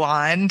say go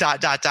on, ...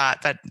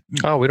 but...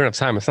 Oh, we don't have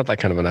time. It's not that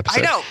kind of an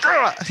episode. I know.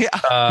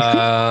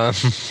 Yeah.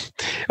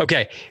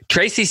 Okay.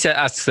 Tracy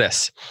asks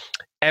this.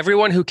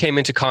 Everyone who came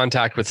into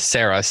contact with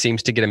Sarah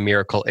seems to get a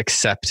miracle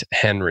except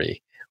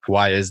Henry.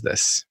 Why is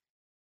this?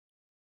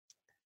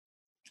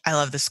 I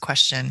love this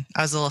question.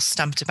 I was a little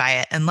stumped by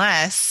it.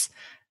 Unless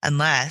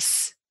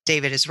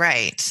David is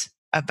right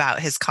about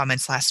his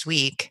comments last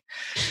week.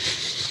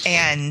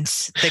 And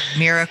the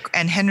miracle,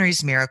 and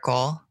Henry's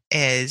miracle,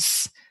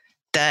 is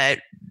the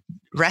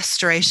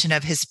restoration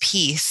of his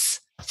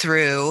peace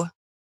through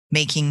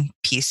making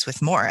peace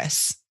with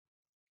Morris.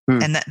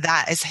 And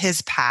that is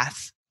his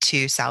path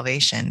to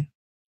salvation.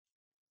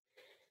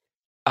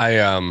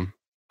 I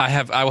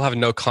will have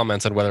no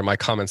comments on whether my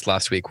comments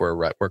last week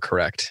were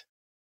correct.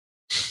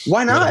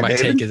 Why not? My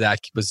David? take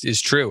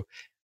is true.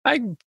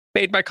 I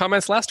made my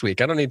comments last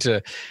week. I don't need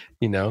to,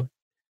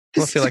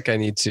 don't feel like I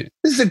need to.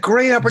 This is a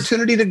great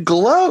opportunity to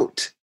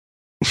gloat.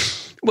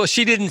 Well,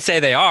 she didn't say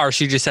they are.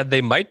 She just said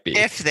they might be.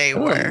 If they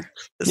were.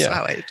 This is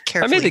how I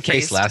carefully made the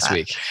case phrased last that.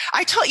 week.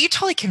 You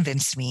totally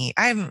convinced me.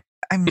 I've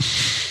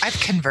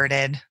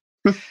converted.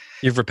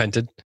 You've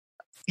repented.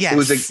 It Yes.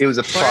 was a Lord,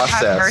 process.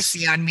 have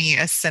mercy on me,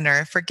 a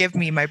sinner. Forgive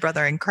me, my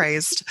brother in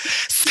Christ.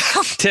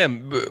 So,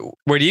 Tim,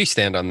 where do you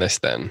stand on this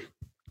then?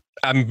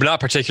 I'm not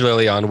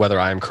particularly on whether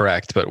I'm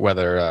correct, but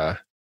whether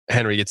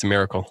Henry gets a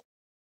miracle.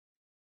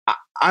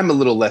 I'm a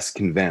little less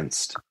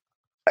convinced.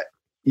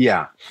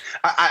 Yeah.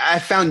 I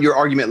found your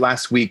argument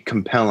last week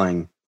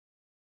compelling,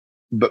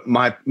 but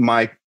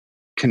my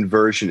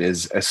conversion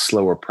is a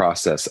slower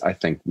process, I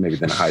think, maybe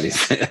than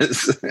Heidi's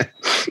is.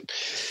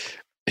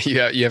 You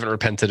haven't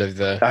repented of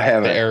the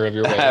error of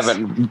your ways. I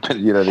haven't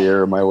repented the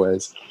error of my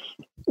ways.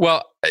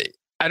 Well,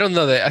 I don't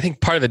know that. I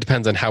think part of it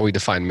depends on how we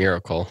define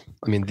miracle.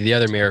 I mean, the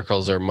other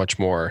miracles are much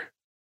more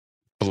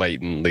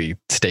blatantly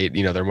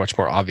they're much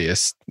more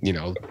obvious.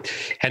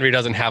 Henry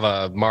doesn't have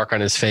a mark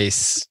on his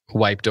face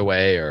wiped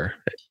away or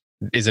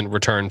isn't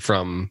returned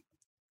from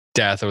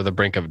death or the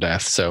brink of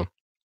death. So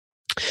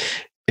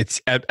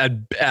it's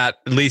at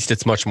least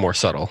it's much more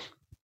subtle.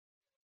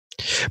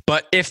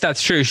 But if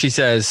that's true, she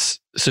says,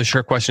 so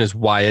her question is,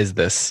 why is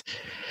this?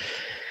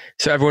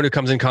 So everyone who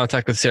comes in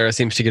contact with Sarah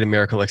seems to get a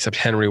miracle except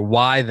Henry.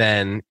 Why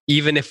then,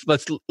 even if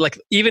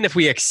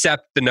we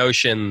accept the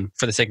notion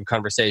for the sake of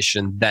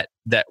conversation that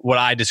what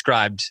I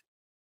described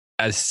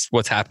as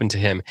what's happened to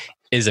him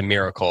is a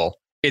miracle,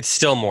 it's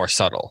still more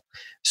subtle.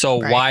 So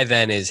why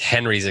then is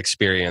Henry's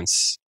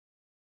experience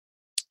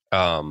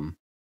why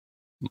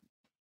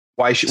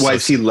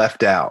is he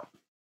left out?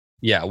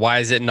 Yeah, why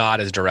is it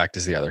not as direct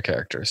as the other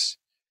characters?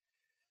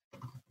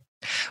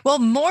 well,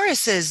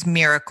 Morris's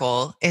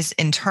miracle is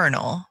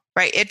internal,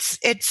 right?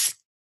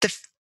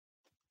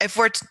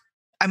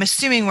 I'm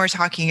assuming we're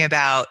talking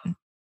about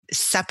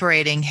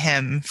separating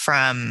him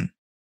from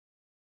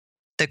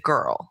the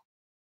girl.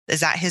 Is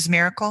that his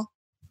miracle?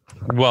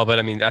 Well, but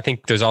I mean, I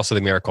think there's also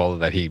the miracle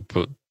that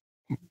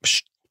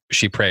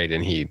she prayed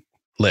and he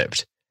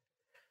lived.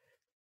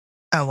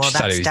 Oh, well, She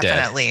thought he that's was dead.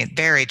 definitely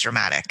very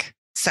dramatic.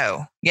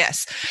 So,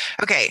 yes.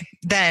 Okay,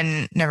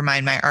 then never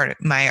mind. My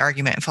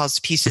argument falls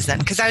to pieces then,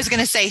 because I was going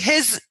to say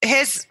his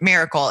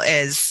miracle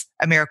is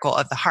a miracle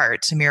of the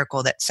heart, a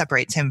miracle that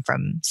separates him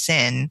from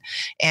sin.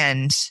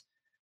 And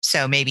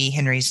so maybe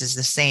Henry's is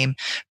the same.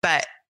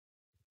 But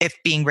if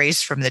being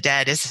raised from the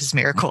dead is his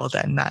miracle,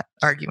 then that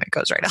argument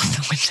goes right out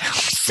the window.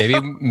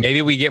 So,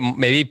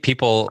 Maybe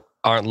people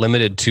aren't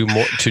limited to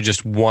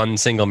just one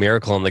single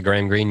miracle in the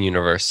Graham Greene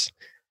universe.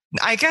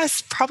 I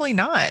guess probably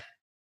not.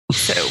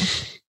 So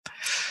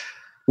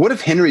What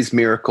if Henry's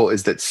miracle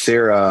is that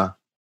Sarah,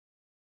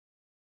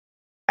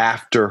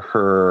 after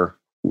her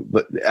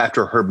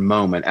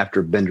moment,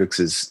 after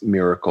Bendrix's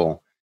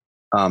miracle,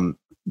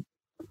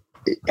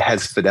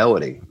 has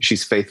fidelity?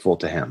 She's faithful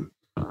to him.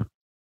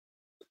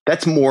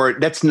 That's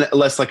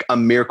less like a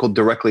miracle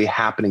directly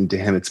happening to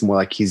him. It's more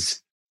like he's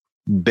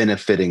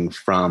benefiting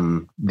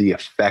from the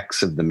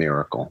effects of the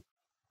miracle.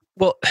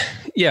 Well,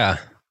 yeah.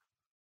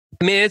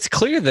 I mean, it's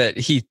clear that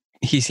he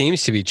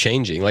seems to be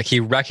changing. Like he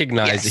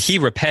recognizes, Yes. he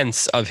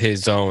repents of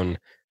his own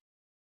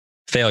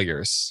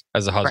failures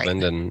as a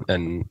husband,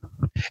 and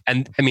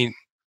I mean,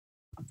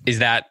 is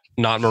that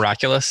not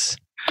miraculous?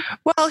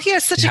 well, he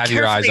has such a Have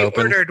your eyes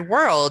carefully open. ordered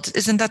world.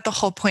 Isn't that the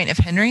whole point of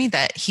Henry?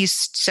 That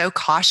he's so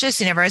cautious.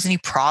 He never has any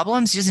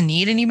problems. He doesn't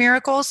need any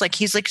miracles. Like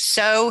he's like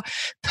so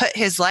put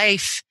his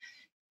life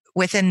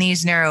within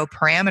these narrow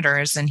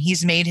parameters, and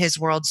he's made his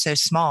world so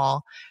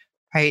small,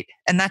 right?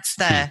 And that's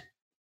the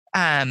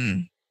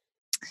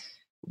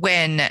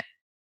when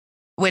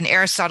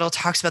Aristotle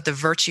talks about the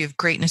virtue of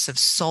greatness of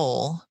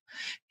soul,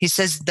 he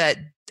says that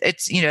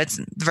it's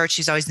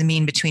virtue is always the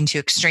mean between two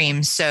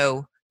extremes.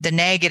 So the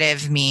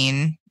negative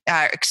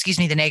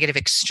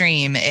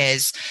extreme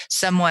is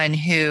someone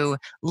who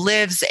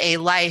lives a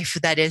life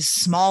that is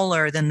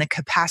smaller than the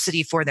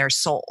capacity for their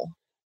soul.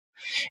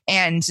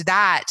 And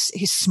that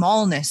his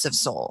smallness of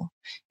soul,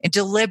 it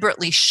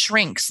deliberately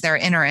shrinks their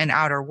inner and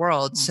outer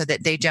world so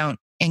that they don't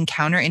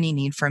encounter any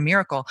need for a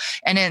miracle.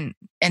 And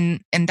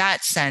in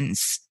that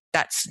sense,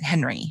 that's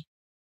Henry.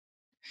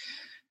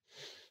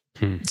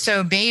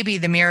 So maybe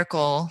the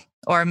miracle,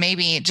 or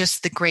maybe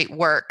just the great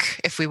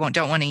work, if we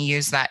don't want to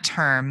use that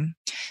term,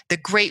 the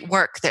great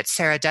work that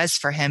Sarah does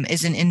for him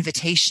is an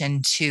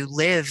invitation to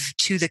live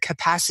to the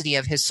capacity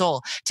of his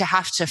soul, to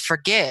have to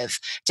forgive,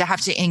 to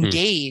have to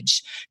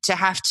engage, to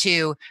have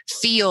to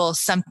feel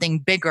something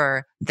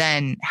bigger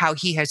than how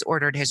he has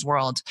ordered his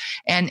world.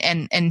 And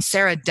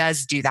Sarah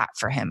does do that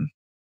for him.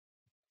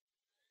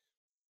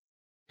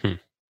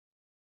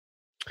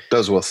 That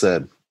was well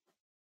said.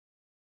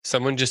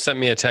 Someone just sent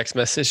me a text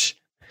message.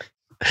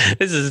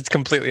 It's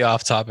completely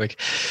off topic.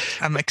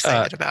 I'm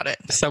excited about it.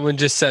 Someone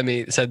just said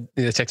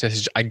the text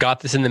message, I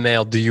got this in the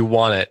mail. Do you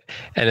want it?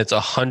 And it's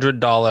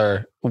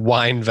 $100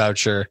 wine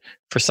voucher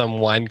for some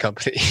wine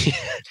company.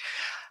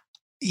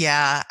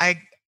 Yeah,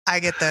 I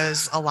get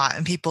those a lot,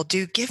 and people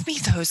do give me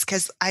those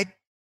because I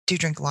do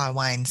drink a lot of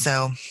wine.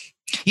 So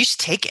You should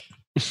take it.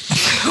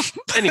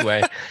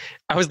 Anyway,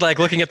 I was like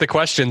looking at the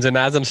questions, and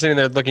as I'm sitting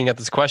there looking at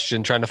this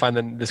question, trying to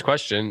find this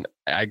question,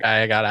 I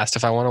got asked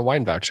if I want a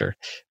wine voucher.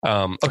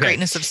 Okay.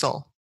 Greatness of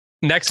soul.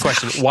 Next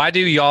question. Why do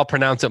y'all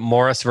pronounce it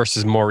Morris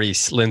versus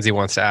Maurice? Lindsay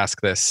wants to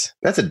ask this.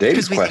 That's a David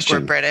Because we think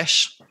question. we're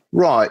British.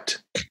 Right.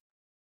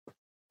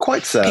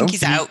 Quite so.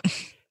 Pinky's out.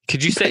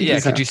 Could you say,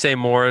 Pinky's could out. you say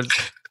more,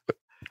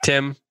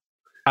 Tim?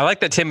 I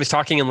like that Tim is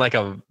talking in like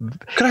a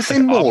Could I say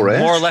Morris?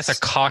 more or less a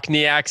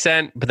Cockney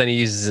accent, but then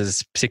he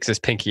sticks his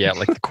pinky out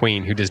like the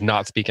Queen, who does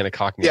not speak in a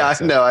Cockney Yeah, I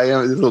accent. know. I am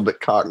a little bit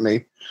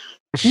Cockney.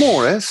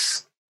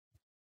 Morris,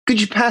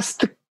 could you pass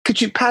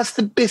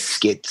the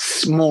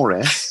biscuits,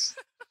 Morris?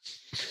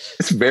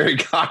 It's very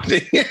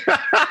Cockney.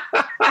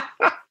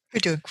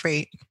 You're doing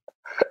great.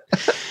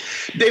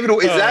 David,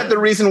 is that the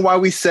reason why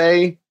we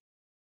say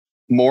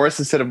Morris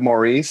instead of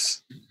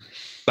Maurice?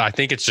 I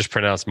think it's just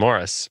pronounced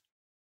Morris.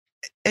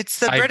 It's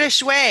the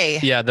British way.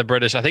 Yeah, the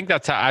British. I think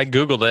that's how I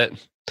Googled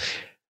it.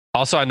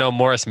 Also, I know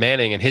Morris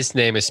Manning, and his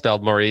name is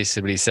spelled Maurice,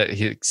 but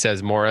he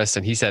says Morris,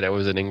 and he said it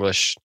was an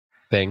English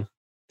thing.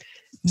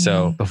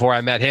 So before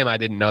I met him, I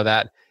didn't know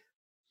that.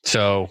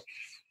 So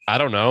I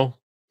don't know.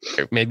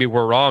 Maybe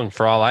we're wrong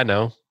for all I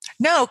know.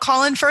 No,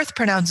 Colin Firth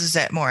pronounces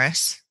it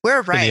Morris.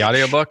 We're right. In the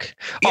audiobook?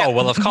 Yeah. Oh,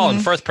 well, if Colin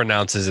Firth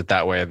pronounces it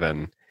that way,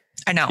 then,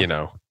 I know.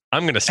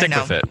 I'm going to stick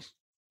with it.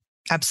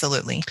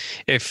 Absolutely.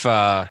 If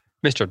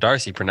Mr.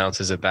 Darcy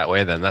pronounces it that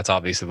way, then that's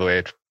obviously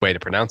the way to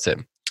pronounce it.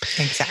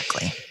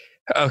 Exactly.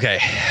 Okay.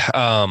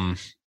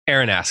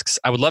 Aaron asks,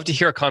 I would love to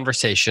hear a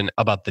conversation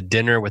about the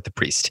dinner with the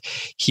priest.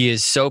 He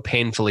is so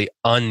painfully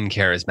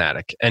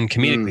uncharismatic and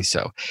comedically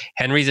so.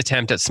 Henry's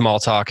attempt at small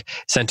talk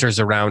centers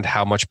around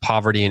how much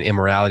poverty and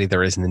immorality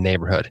there is in the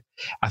neighborhood.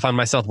 I found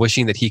myself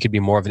wishing that he could be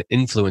more of an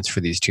influence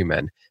for these two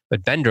men,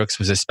 but Bendrix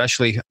was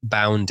especially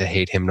bound to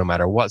hate him no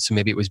matter what, so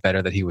maybe it was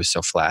better that he was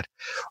so flat.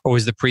 Or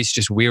was the priest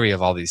just weary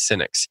of all these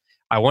cynics?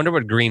 I wonder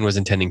what Green was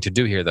intending to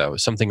do here, though.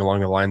 Something along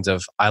the lines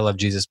of, I love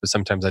Jesus, but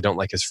sometimes I don't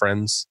like his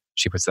friends.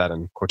 She puts that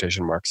in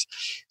quotation marks.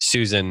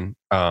 Susan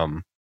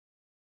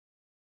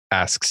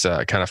asks,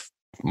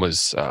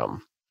 was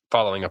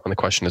following up on the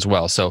question as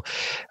well. So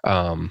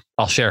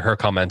I'll share her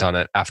comment on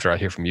it after I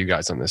hear from you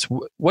guys on this.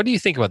 What do you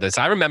think about this?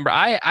 I remember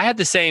I had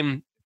the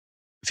same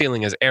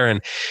feeling as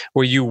Aaron,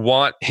 where you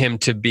want him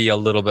to be a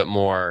little bit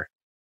more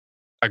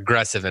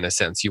aggressive in a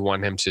sense. You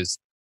want him to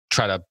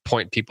try to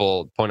point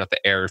out the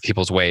error of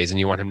people's ways, and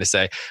you want him to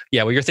say,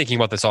 yeah, well, you're thinking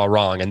about this all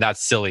wrong, and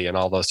that's silly, and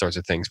all those sorts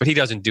of things. But he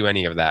doesn't do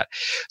any of that.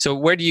 So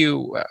where do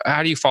you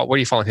fall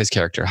in his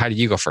character? How do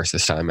you go first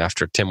this time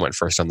after Tim went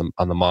first on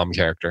the mom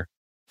character?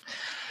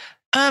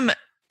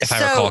 If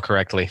I recall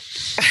correctly.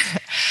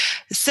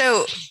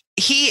 So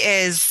he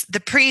is the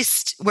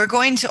priest. We're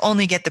going to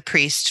only get the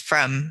priest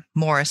from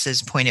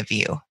Morris's point of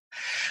view.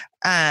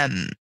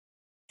 And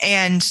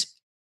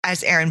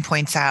as Aaron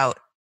points out,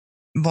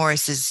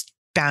 Morris is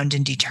bound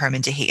and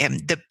determined to hate him.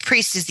 The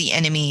priest is the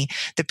enemy.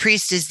 The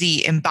priest is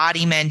the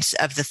embodiment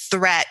of the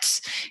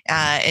threat.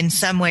 In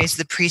some ways,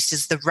 the priest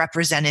is the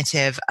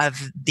representative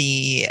of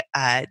the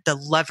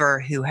lover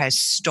who has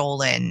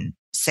stolen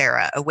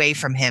Sarah away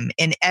from him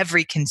in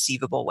every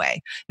conceivable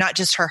way, not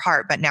just her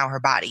heart, but now her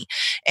body.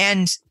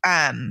 And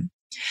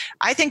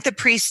I think the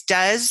priest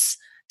does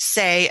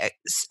say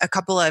a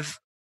couple of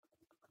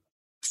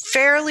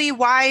fairly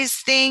wise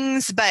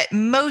things, but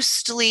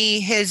mostly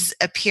his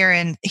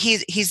appearance, he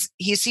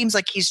seems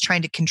like he's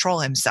trying to control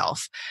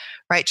himself,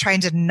 right?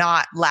 Trying to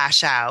not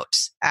lash out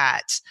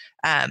at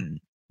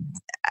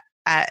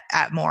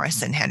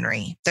Morris and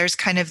Henry. There's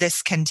kind of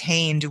this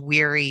contained,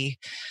 weary,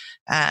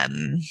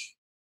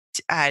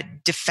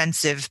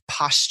 defensive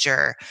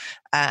posture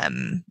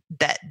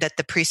that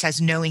the priest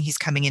has, knowing he's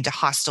coming into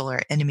hostile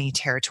or enemy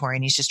territory,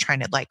 and he's just trying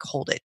to like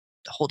hold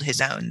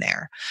his own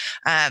there.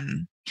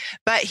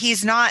 But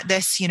he's not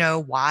this,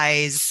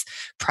 wise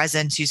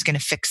presence who's going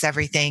to fix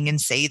everything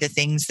and say the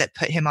things that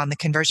put him on the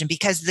conversion,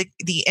 because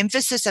the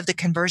emphasis of the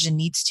conversion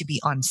needs to be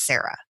on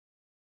Sarah.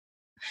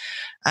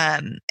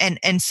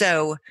 And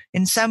so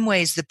in some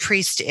ways the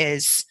priest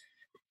is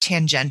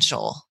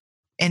tangential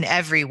in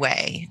every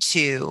way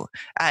to,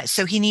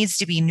 so he needs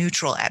to be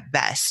neutral at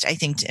best, I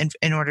think,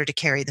 in order to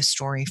carry the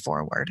story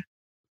forward.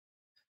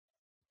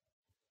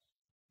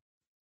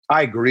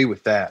 I agree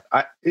with that.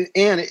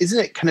 And isn't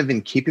it kind of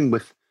in keeping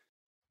with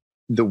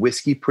the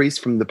whiskey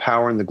priest from The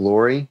Power and the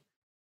Glory? I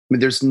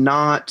mean,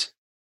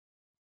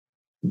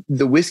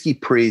 the whiskey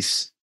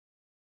priest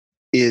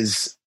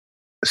is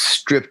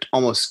stripped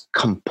almost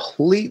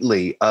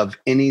completely of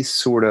any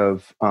sort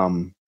of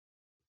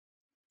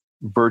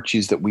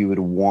virtues that we would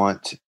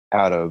want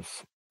out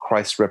of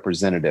Christ's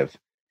representative,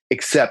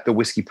 except the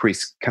whiskey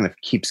priest kind of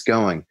keeps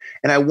going.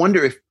 And I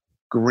wonder if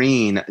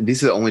Green,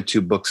 these are the only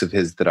two books of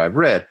his that I've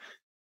read,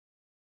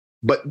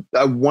 but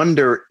I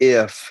wonder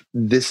if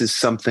this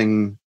is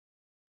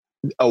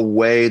a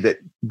way that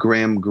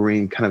Graham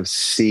Greene kind of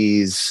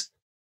sees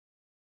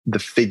the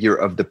figure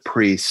of the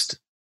priest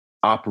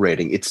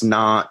operating. It's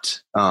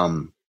not,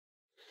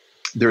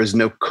 there is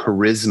no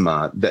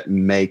charisma that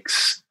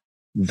makes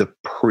the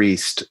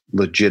priest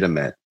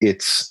legitimate.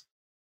 It's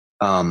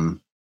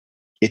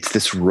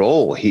this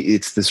role.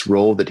 It's this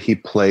role that he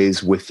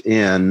plays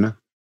within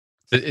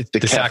the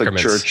Catholic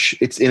Church.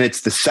 It's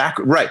the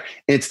sacrament, right?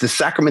 It's the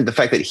sacrament. The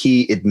fact that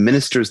he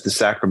administers the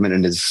sacrament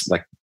and is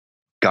like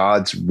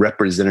God's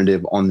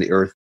representative on the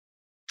earth.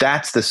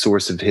 That's the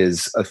source of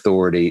his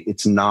authority.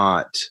 It's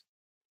not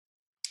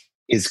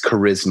his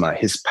charisma,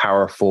 his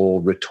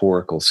powerful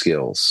rhetorical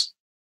skills.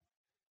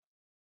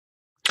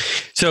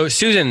 So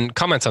Susan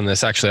comments on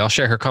this. Actually, I'll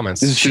share her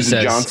comments. This is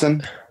Susan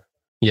Johnson.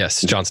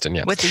 Yes, Johnston.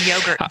 Yeah, with the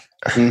yogurt.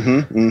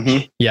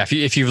 Yeah,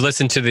 if you've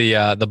listened to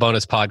the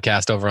bonus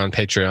podcast over on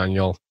Patreon,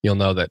 you'll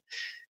know that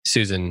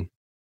Susan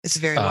is a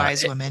very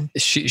wise woman.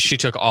 She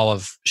took all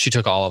of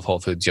Whole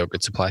Foods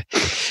yogurt supply.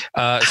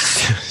 I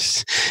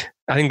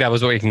think that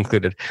was what we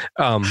concluded.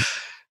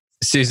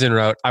 Susan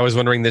wrote, "I was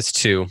wondering this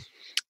too.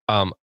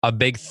 A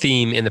big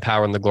theme in The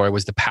Power and the Glory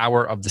was the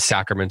power of the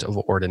sacrament of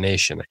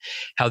ordination,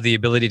 how the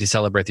ability to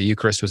celebrate the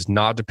Eucharist was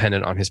not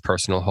dependent on his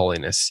personal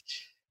holiness.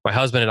 My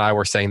husband and I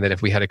were saying that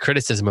if we had a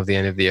criticism of the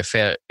end of the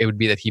affair, it would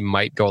be that he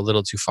might go a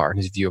little too far in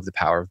his view of the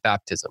power of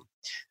baptism.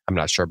 I'm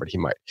not sure, but he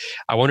might.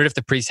 I wondered if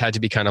the priest had to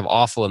be kind of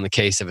awful in the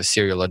case of a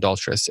serial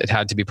adulteress. It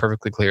had to be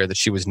perfectly clear that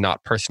she was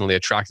not personally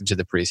attracted to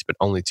the priest, but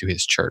only to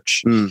his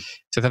church." So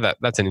I thought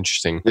that's an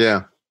interesting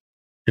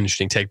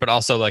take. But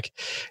also, like,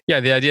 yeah,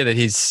 the idea that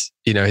he's,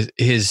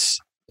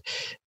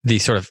 the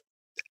sort of,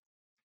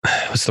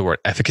 what's the word,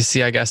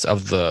 efficacy, I guess,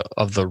 of the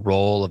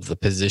role of the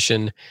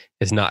position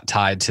is not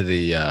tied to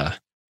the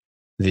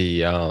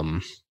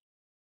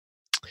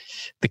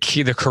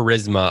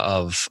charisma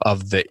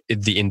of the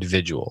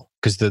individual,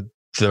 because the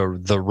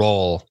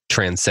role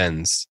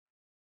transcends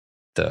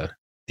the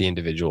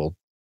individual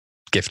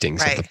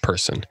giftings of the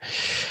person.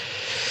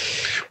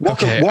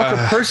 Walker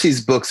Percy's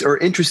books are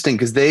interesting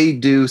because they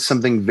do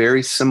something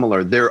very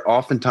similar. There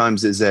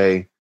oftentimes is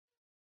a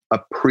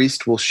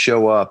priest will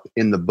show up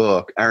in the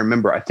book. I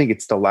remember, I think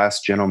it's The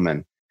Last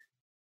Gentleman.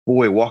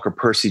 Boy, Walker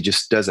Percy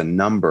just does a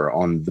number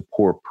on the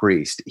poor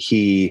priest.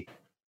 He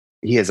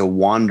has a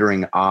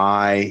wandering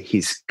eye.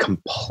 He's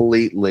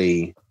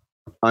completely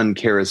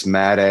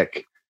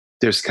uncharismatic.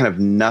 There's kind of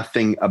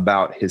nothing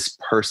about his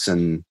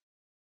person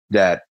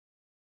that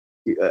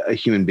a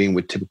human being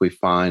would typically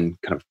find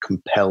kind of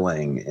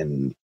compelling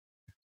and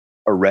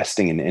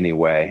arresting in any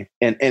way.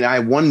 And I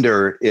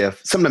wonder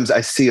if sometimes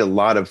I see a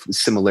lot of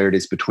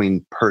similarities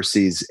between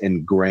Percy's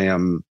and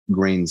Graham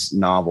Greene's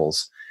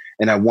novels.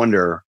 And I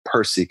wonder,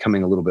 Percy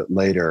coming a little bit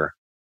later,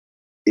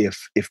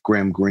 if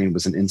Graham Greene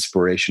was an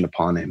inspiration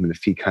upon him and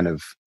if he kind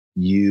of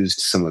used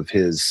some of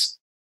his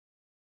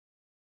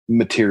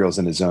materials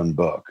in his own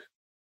book.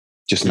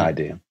 Just an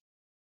idea.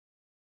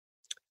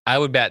 I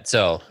would bet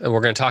so. And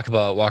we're going to talk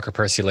about Walker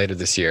Percy later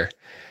this year.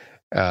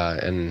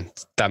 And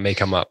that may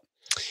come up.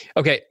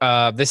 Okay.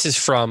 This is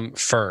from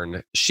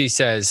Fern. She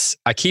says,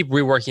 "I keep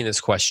reworking this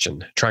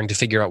question, trying to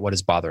figure out what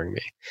is bothering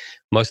me.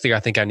 Mostly, I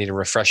think I need a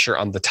refresher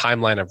on the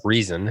timeline of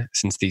reason,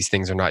 since these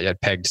things are not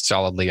yet pegged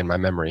solidly in my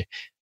memory."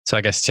 So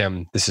I guess,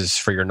 Tim, this is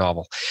for your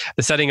novel.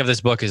 The setting of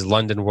this book is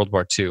London, World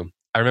War II.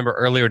 I remember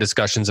earlier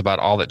discussions about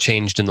all that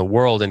changed in the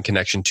world in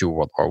connection to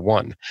World War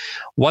I.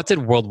 What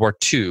did World War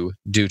II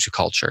do to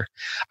culture?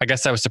 I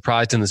guess I was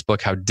surprised in this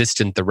book how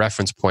distant the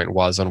reference point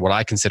was on what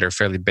I consider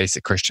fairly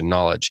basic Christian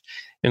knowledge.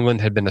 England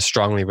had been a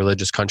strongly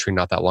religious country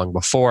not that long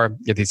before,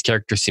 yet these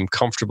characters seem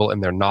comfortable in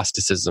their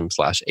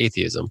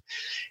Gnosticism/atheism.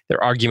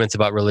 Their arguments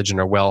about religion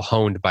are well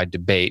honed by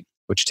debate,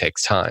 which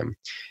takes time.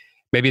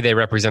 Maybe they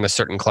represent a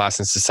certain class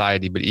in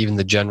society, but even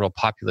the general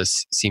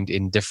populace seemed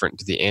indifferent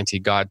to the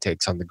anti-God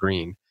takes on the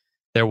green.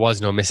 There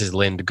was no Mrs.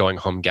 Lind going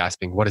home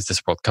gasping, "What is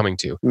this world coming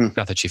to?"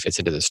 Not that she fits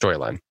into the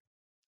storyline.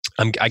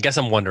 I guess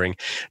I'm wondering,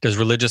 does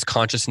religious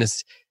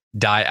consciousness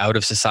die out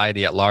of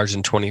society at large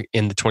in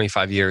the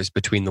 25 years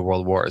between the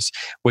world wars?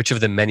 Which of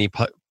the many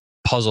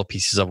puzzle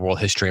pieces of world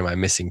history am I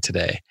missing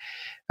today?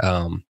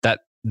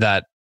 That's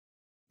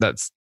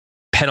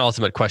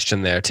penultimate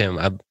question there, Tim.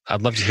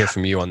 I'd love to hear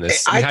from you on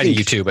this. Hi to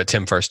you too, but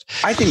Tim first.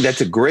 I think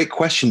that's a great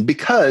question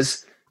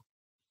because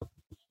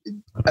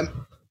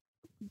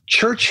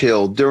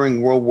Churchill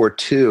during World War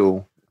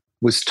II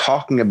was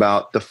talking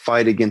about the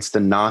fight against the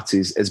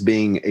Nazis as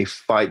being a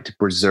fight to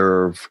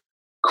preserve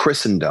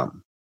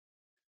Christendom.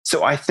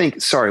 So I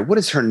think, sorry, what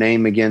is her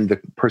name again? The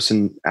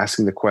person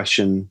asking the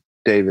question,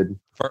 David?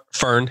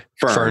 Fern.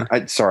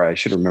 Sorry, I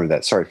should remember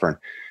that. Sorry, Fern.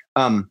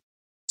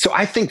 So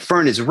I think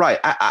Fern is right.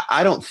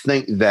 I don't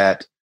think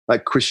that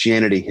like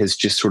Christianity has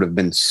just sort of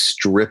been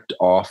stripped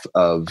off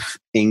of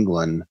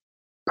England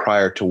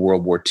prior to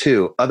World War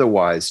II.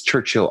 Otherwise,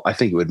 Churchill, I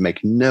think it would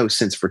make no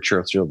sense for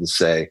Churchill to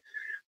say,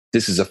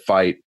 this is a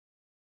fight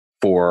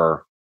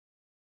for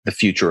the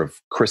future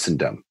of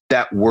Christendom.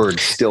 That word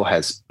still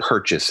has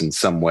purchase in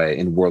some way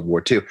in World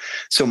War II.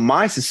 So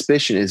my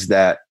suspicion is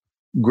that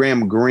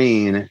Graham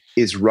Greene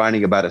is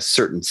writing about a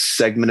certain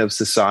segment of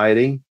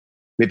society,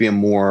 maybe a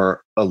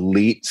more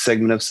elite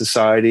segment of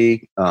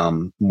society,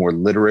 more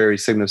literary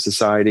segment of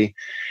society.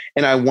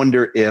 And I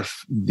wonder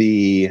if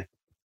the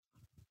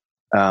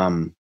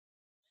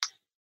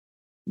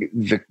I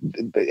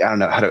don't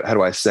know how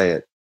do I say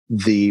it.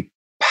 The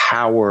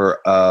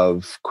power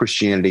of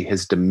Christianity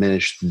has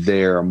diminished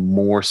there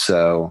more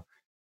so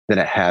than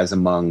it has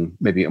among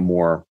maybe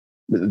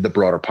the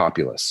broader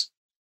populace.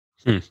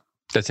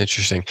 That's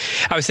interesting.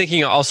 I was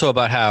thinking also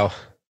about how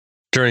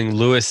during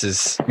World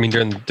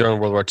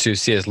War II,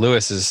 C.S.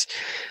 Lewis's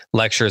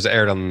lectures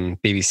aired on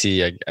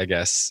BBC, I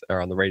guess,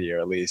 or on the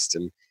radio at least,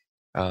 and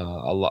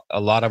a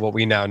lot of what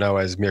we now know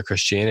as Mere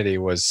Christianity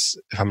was,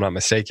 if I'm not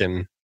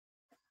mistaken,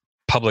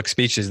 public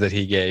speeches that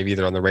he gave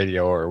either on the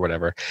radio or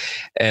whatever,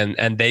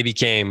 and they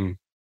became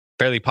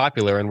fairly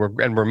popular and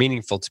were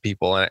meaningful to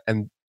people.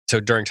 And so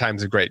during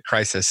times of great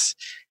crisis,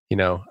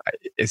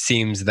 it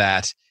seems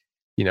that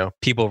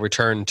people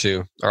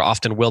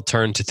often will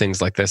turn to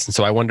things like this. And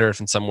so I wonder if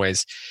in some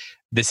ways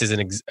this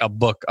is a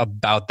book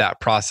about that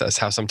process,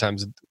 how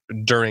sometimes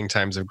during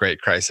times of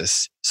great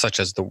crisis, such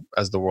as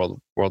the world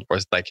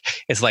wars,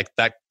 it's like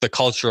that, the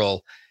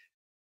cultural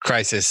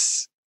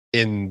crisis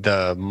in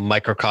the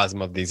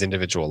microcosm of these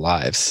individual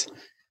lives.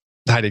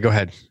 Heidi, go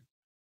ahead.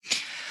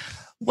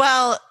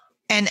 Well,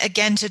 and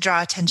again, to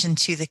draw attention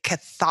to the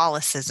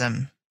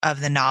Catholicism of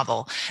the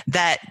novel,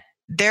 that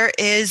there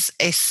is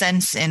a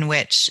sense in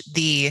which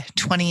the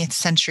 20th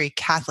century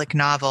Catholic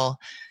novel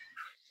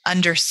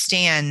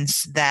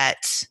understands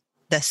that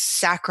the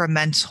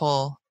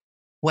sacramental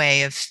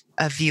way of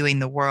viewing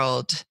the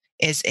world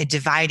is a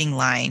dividing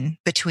line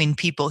between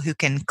people who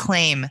can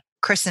claim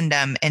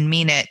Christendom and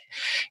mean it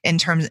in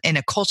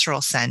a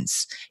cultural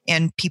sense,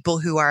 and people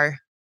who are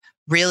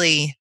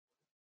really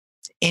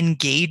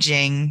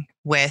engaging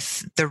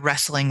with the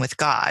wrestling with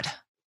God.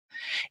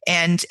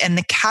 And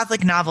the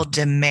Catholic novel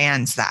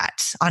demands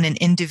that on an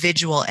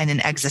individual and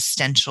an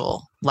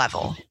existential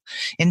level.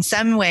 In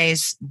some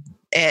ways,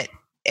 it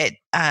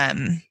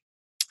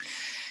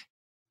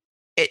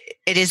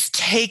is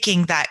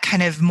taking that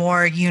kind of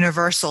more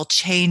universal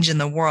change in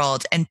the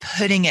world and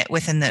putting it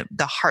within the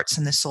hearts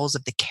and the souls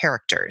of the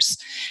characters,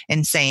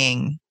 and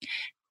saying,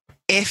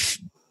 if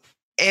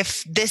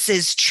this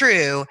is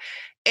true,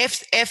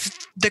 if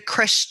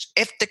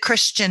the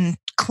Christian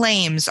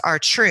claims are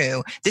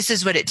true, this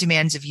is what it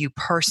demands of you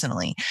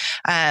personally.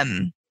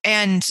 And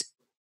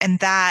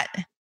that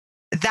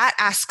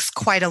asks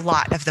quite a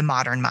lot of the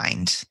modern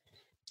mind,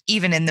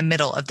 even in the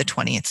middle of the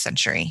 20th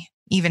century,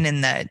 even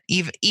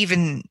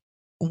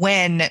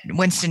when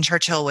Winston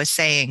Churchill was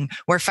saying,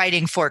 we're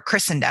fighting for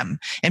Christendom,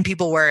 and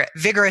people were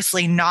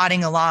vigorously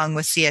nodding along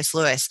with C.S.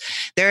 Lewis,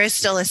 there is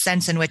still a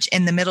sense in which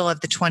in the middle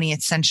of the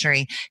 20th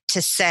century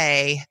to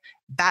say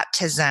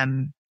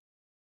baptism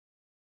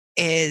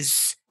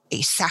is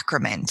a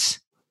sacrament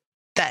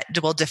that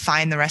will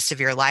define the rest of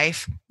your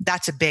life,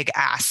 that's a big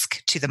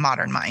ask to the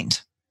modern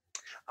mind.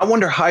 I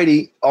wonder,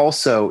 Heidi,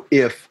 also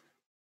if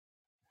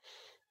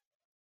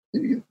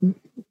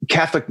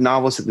Catholic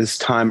novelists at this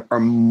time are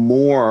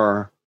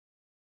more,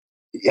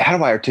 how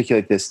do I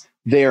articulate this?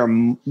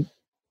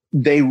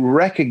 They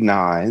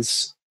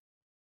recognize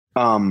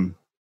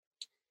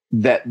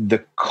that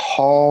the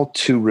call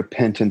to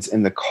repentance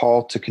and the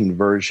call to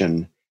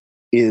conversion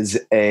is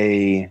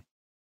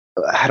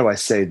how do I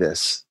say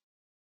this?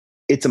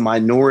 It's a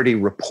minority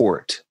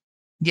report.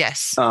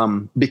 Yes.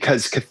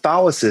 Because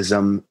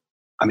Catholicism,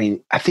 I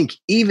think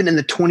even in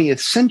the 20th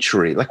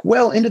century, like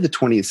well into the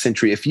 20th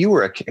century, if you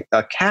were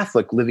a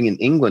Catholic living in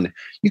England,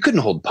 you couldn't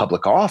hold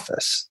public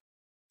office.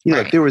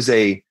 Right. Like there's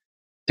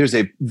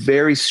a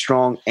very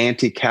strong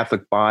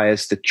anti-Catholic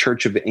bias. The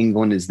Church of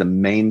England is the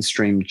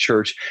mainstream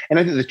church. And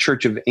I think the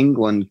Church of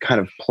England kind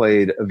of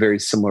played a very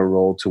similar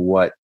role to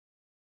what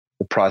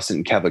the Protestant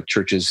and Catholic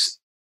churches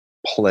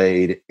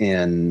played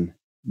in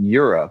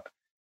Europe,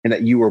 and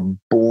that you were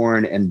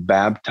born and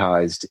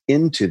baptized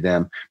into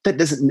them. That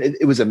doesn't,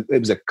 it was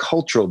a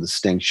cultural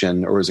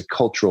distinction, or it was a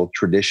cultural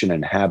tradition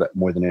and habit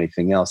more than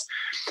anything else.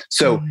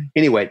 So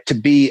anyway, to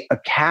be a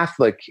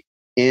Catholic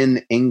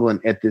in England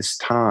at this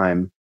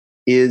time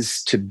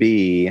is to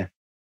be,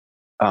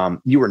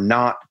 you were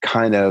not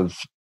kind of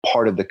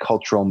part of the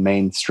cultural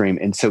mainstream.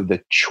 And so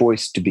the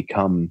choice to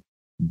become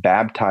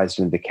baptized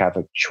into the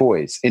Catholic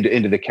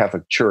into the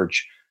Catholic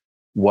Church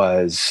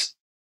was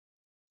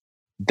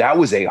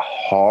a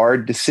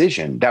hard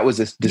decision. That was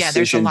a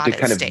decision to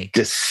kind of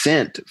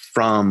dissent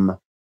from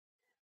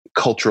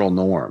cultural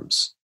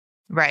norms.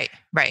 Right.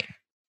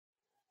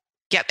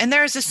 Yep. And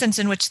there is a sense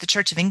in which the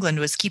Church of England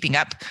was keeping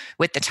up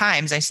with the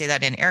times. I say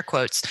that in air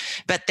quotes,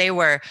 but they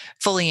were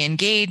fully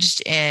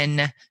engaged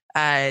in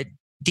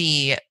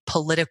the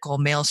political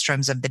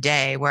maelstroms of the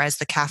day, whereas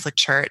the Catholic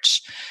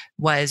Church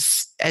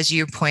was, as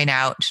you point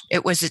out,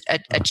 it was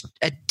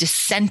a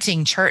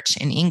dissenting church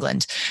in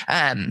England.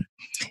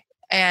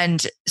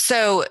 And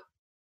so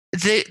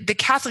the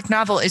Catholic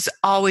novel is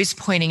always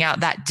pointing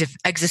out that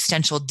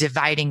existential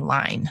dividing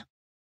line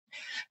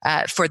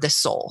for the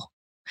soul.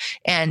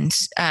 And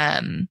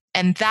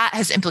that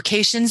has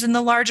implications in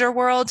the larger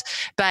world,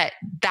 but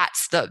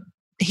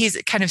he's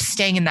kind of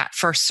staying in that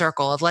first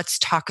circle of let's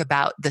talk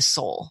about the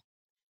soul.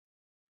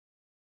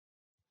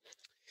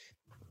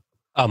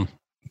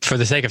 For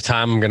the sake of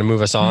time, I'm going to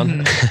move us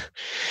on.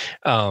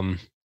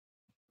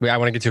 I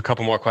want to get to a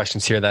couple more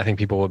questions here that I think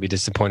people will be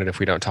disappointed if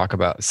we don't talk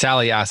about.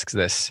 Sally asks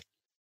this.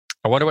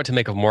 I wonder what to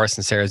make of Morris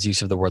and Sarah's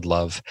use of the word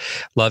love.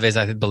 Love is,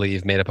 I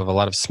believe, made up of a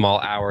lot of small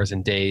hours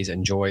and days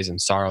and joys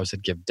and sorrows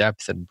that give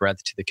depth and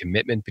breadth to the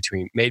commitment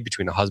made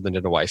between a husband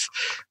and a wife.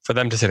 For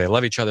them to say they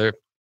love each other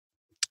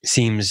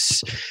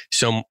seems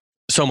so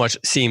much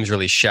seems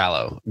really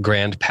shallow.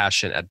 Grand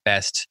passion at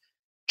best,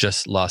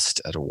 just lust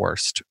at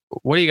worst.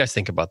 What do you guys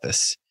think about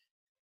this?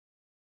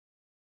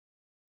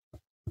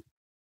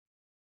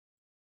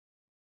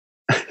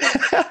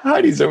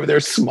 Heidi's over there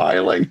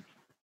smiling.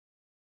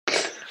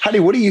 Heidi,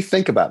 what do you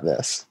think about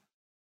this?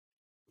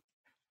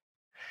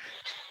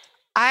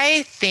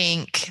 I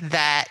think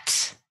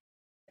that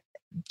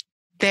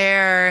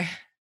I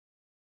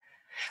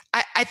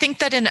think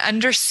that an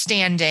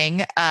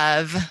understanding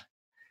of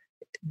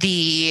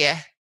the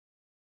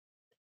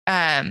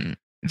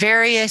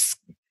various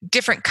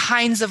different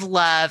kinds of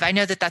love. I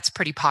know that that's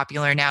pretty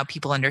popular now.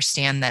 People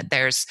understand that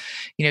there's,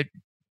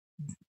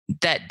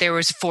 that there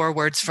was 4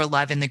 words for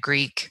love in the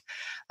Greek,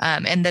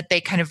 and that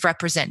they kind of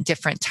represent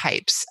different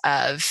types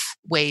of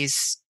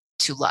ways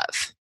to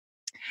love.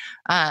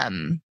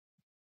 And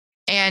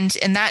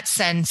in that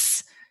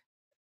sense,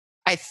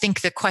 I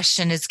think the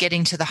question is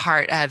getting to the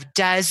heart of,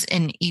 does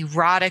an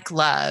erotic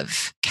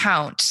love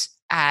count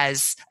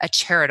as a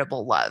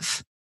charitable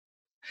love?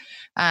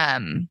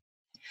 And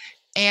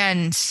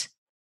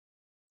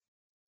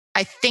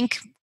I think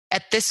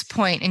at this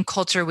point in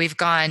culture, we've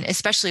gone,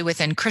 especially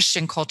within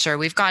Christian culture,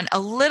 we've gone a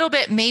little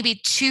bit maybe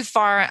too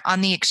far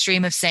on the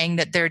extreme of saying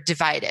that they're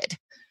divided,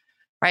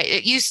 right?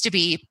 It used to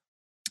be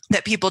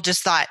that people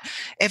just thought,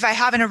 if I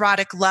have an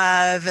erotic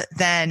love,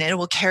 then it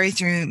will carry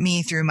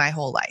me through my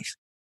whole life.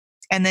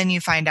 And then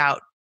you find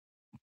out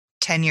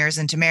 10 years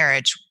into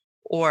marriage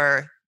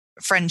or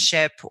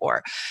friendship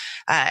or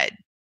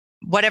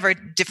whatever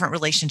different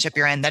relationship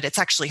you're in, that it's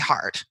actually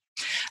hard.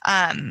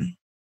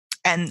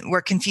 And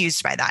we're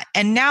confused by that.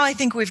 And now I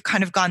think we've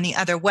kind of gone the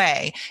other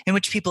way, in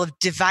which people have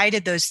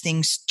divided those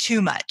things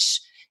too much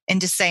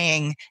into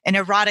saying an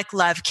erotic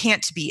love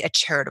can't be a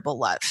charitable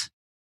love.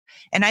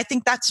 And I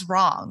think that's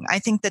wrong. I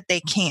think that they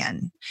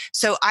can.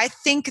 So I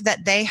think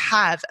that they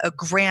have a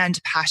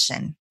grand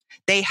passion.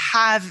 They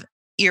have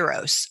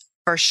eros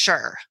for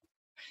sure.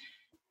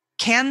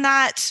 Can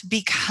that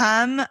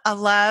become a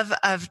love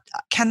of,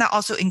 can that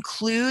also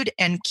include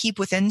and keep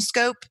within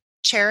scope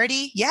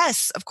charity?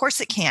 Yes, of course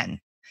it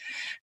can.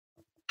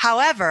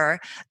 However,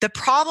 the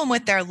problem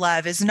with their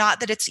love is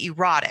not that it's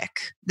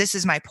erotic. This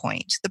is my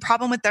point. The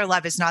problem with their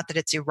love is not that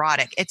it's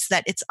erotic. It's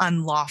that it's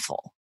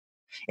unlawful.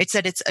 It's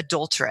that it's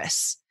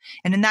adulterous.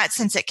 And in that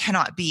sense, it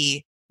cannot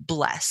be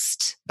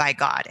blessed by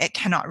God. It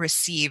cannot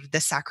receive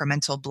the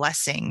sacramental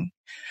blessing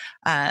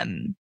of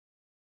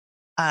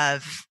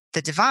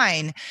the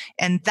divine.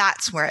 And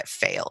that's where it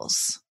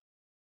fails.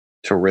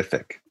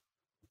 Terrific.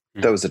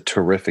 That was a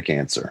terrific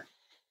answer.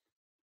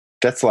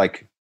 That's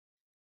like,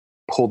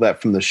 pull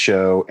that from the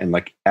show and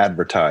like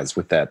advertise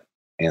with that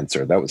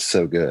answer. That was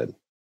so good.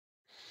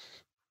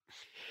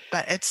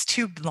 But it's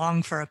too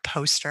long for a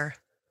poster.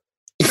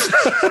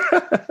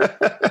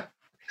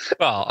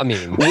 Well, I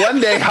mean, one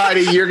day,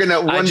 Heidi, you're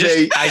gonna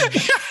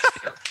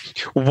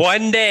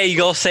one day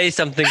you'll say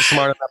something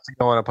smart enough to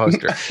go on a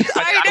poster.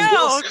 I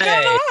know.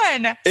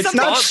 Come on. It's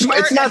not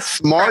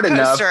smart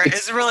enough. Poster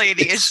is really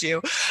the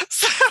issue.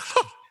 So.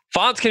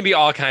 Fonts can be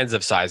all kinds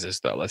of sizes,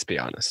 though. Let's be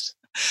honest.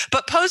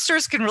 But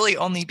posters can really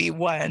only be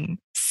one.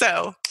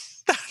 So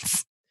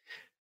that's.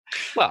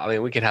 Well, I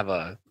mean, we could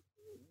have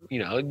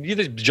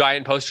these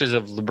giant posters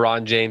of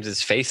LeBron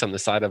James's face on the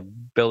side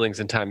of buildings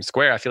in Times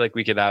Square. I feel like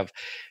we could have,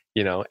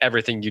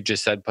 everything you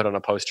just said put on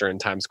a poster in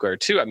Times Square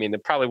too. I mean,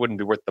 it probably wouldn't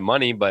be worth the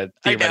money, but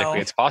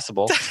theoretically it's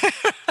possible.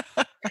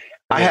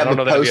 I have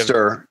a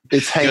poster.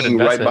 It's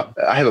hanging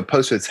I have a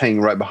poster that's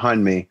hanging right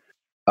behind me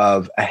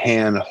of a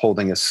hand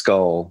holding a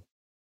skull,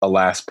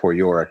 Alas, Poor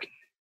Yorick.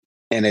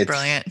 And it's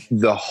brilliant.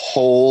 The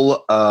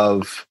whole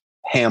of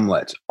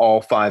Hamlet,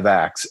 all 5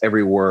 acts,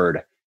 every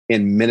word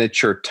in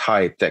miniature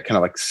type that kind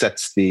of like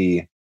sets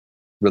the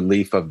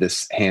relief of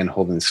this hand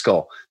holding the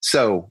skull.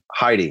 So,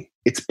 Heidi,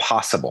 it's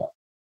possible.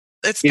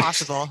 It's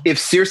possible. If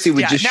Circe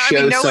would just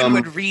show no one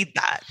would read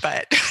that,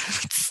 but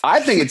I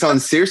think it's on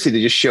Circe to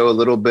just show a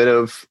little bit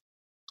of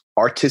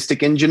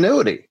artistic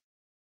ingenuity.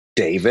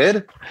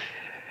 David,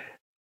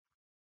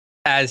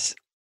 as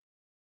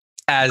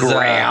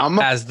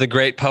the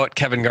great poet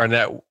Kevin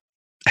Garnett,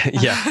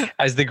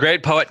 as the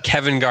great poet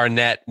Kevin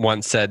Garnett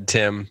once said,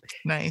 Tim,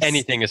 nice.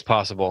 Anything is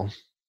possible.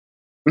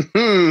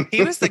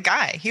 He was the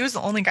guy. He was the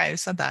only guy who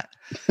said that.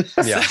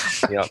 Yeah,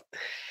 yeah.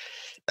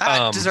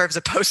 That deserves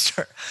a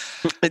poster.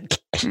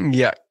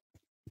 Yeah,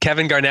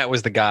 Kevin Garnett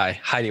was the guy.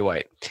 Heidi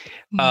White.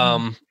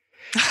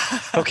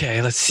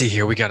 Okay, let's see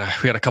here. We got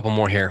a couple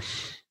more here.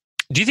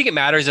 Do you think it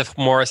matters if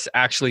Morris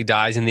actually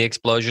dies in the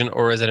explosion,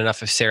 or is it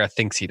enough if Sarah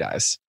thinks he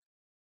dies?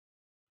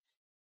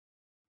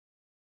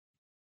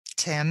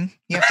 Tim,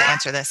 you have to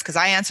answer this because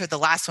I answered the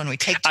last one. We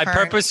take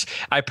turns.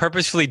 I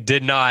purposefully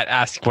did not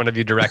ask one of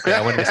you directly.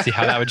 I wanted to see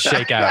how that would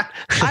shake out.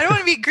 I don't want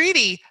to be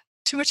greedy.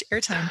 Too much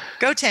airtime.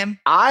 Go, Tim.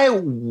 I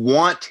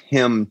want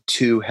him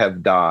to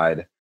have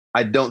died.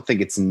 I don't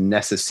think it's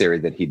necessary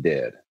that he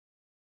did.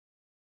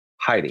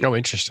 Heidi. Oh,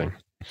 interesting.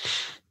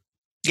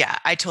 Yeah,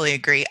 I totally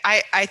agree.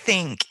 I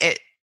think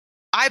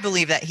I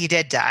believe that he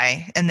did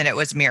die and that it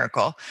was a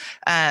miracle.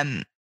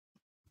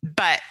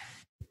 But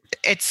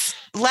it's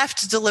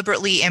left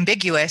deliberately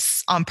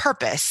ambiguous on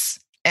purpose.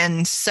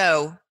 And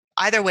so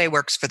either way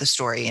works for the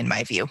story, in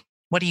my view.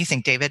 What do you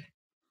think, David?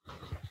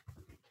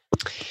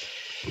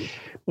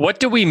 What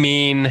do we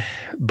mean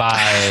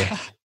by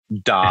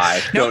die?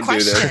 No Don't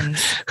questions. do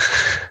this.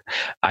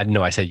 I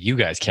know I said you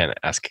guys can't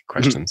ask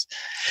questions.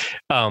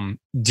 Do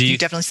You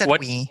definitely said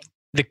we.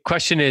 The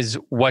question is,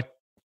 what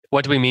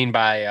do we mean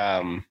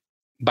by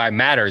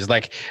matters?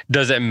 Like,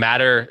 does it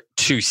matter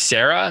to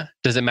Sarah?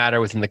 Does it matter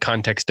within the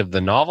context of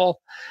the novel?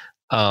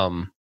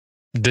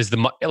 Is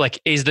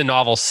the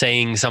novel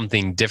saying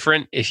something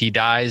different if he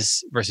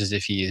dies versus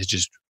if he is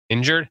just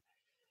injured?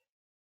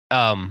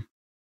 I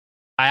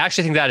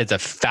actually think that is a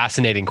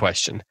fascinating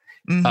question.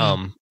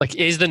 Mm-hmm.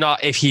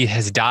 If he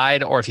has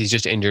died or if he's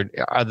just injured,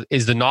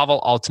 is the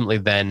novel ultimately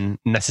then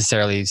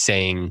necessarily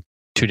saying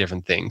two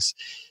different things?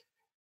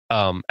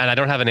 And I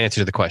don't have an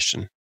answer to the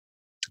question.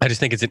 I just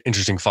think it's an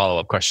interesting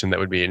follow-up question that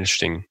would be an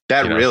interesting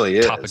really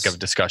is topic of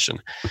discussion.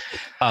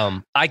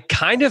 I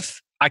kind of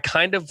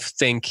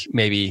think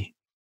maybe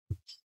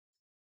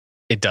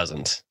it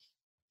doesn't.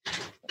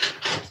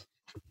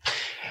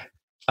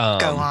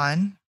 Go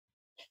on.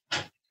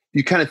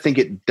 You kind of think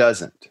it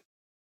doesn't.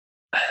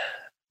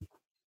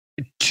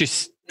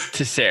 Just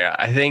to Sarah,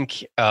 I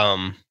think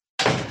UPS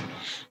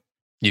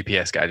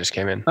guy just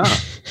came in.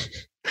 Oh.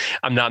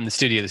 I'm not in the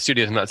studio. The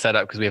studio's not set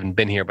up because we haven't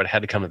been here, but I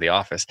had to come to the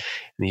office,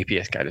 and the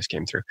UPS guy just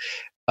came through.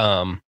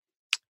 Man,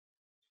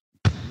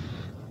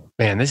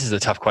 this is a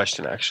tough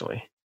question,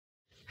 actually.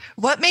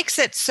 What makes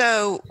it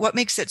so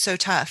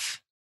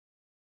tough?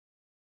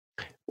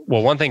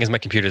 Well, one thing is my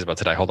computer's about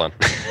to die. Hold on.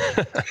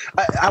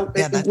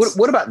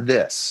 What about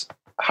this,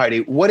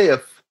 Heidi? What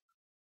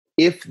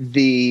if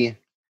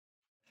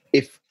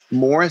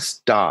Morris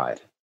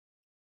died,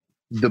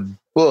 the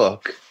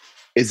book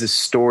is a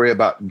story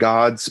about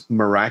God's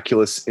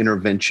miraculous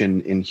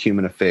intervention in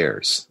human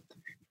affairs.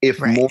 If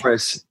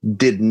Morris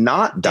did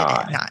not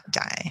die,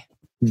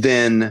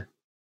 then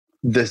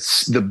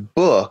the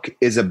book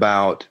is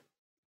about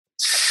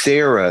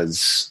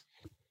Sarah's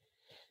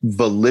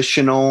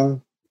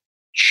volitional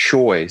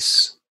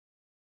choice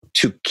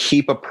to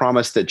keep a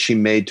promise that she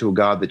made to a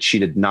God that she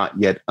did not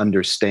yet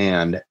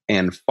understand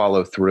and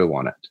follow through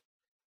on it.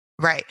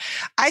 Right.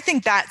 I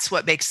think that's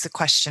what makes the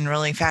question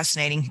really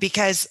fascinating,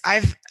 because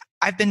I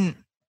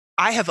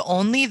have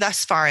only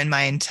thus far in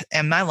my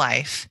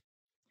life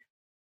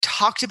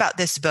talked about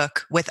this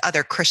book with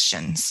other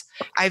Christians.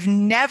 I've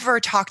never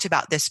talked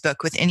about this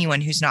book with anyone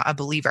who's not a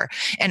believer.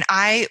 And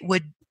I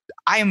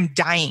am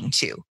dying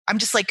to. I'm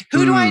just like,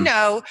 who do I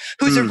know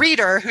who's a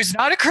reader, who's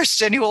not a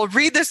Christian, who will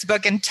read this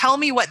book and tell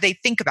me what they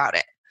think about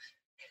it?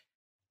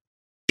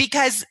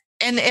 Because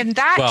in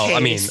that case... Well,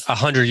 I mean,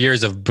 100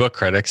 years of book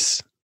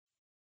critics.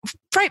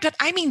 Right, but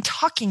I mean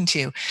talking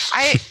to.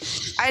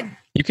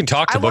 You can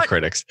talk to book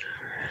critics.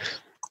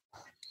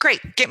 Great.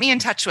 Get me in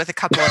touch with a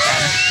couple of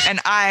them. And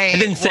I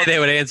didn't say they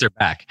would answer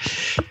back.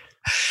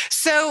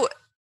 So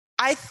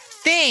I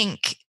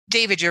think,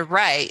 David, you're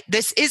right.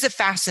 This is a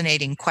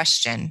fascinating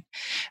question,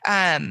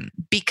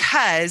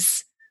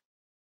 because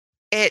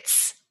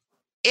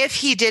if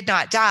he did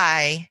not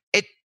die,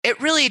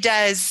 it really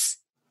does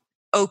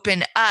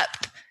open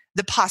up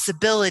the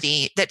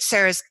possibility that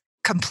Sarah's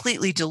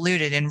completely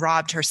deluded and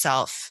robbed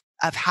herself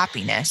of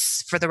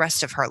happiness for the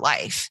rest of her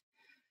life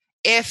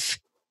if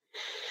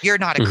you're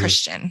not a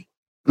Christian.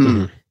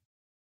 Mm-hmm.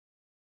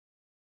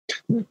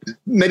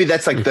 Maybe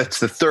that's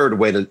the third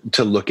way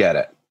to look at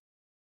it.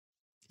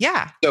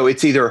 Yeah. So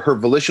it's either her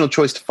volitional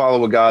choice to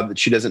follow a God that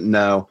she doesn't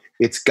know,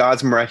 it's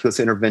God's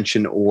miraculous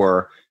intervention,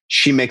 or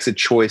she makes a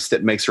choice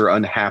that makes her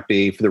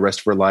unhappy for the rest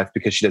of her life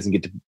because she doesn't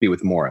get to be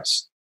with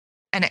Morris.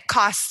 And it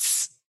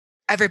costs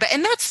everybody.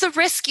 And that's the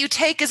risk you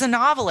take as a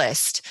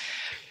novelist,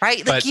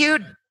 right?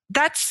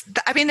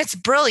 It's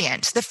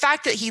brilliant. The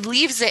fact that he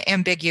leaves it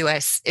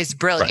ambiguous is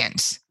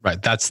brilliant. Right.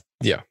 That's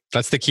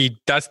the key.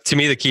 That's, to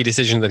me, the key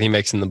decision that he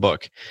makes in the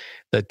book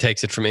that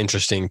takes it from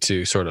interesting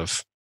to sort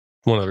of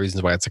one of the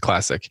reasons why it's a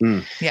classic.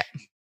 Yeah.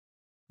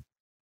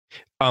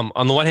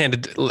 On the one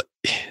hand,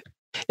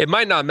 it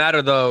might not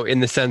matter, though, in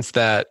the sense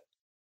that,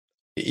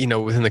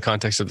 within the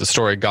context of the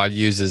story, God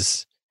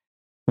uses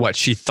what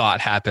she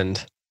thought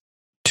happened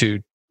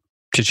to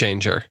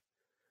change her.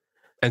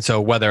 And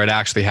so whether it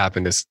actually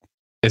happened is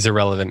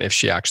irrelevant if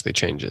she actually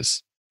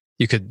changes.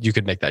 You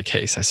could make that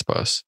case, I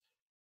suppose.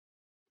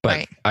 But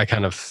right. I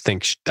kind of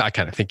think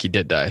he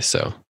did die.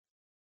 So,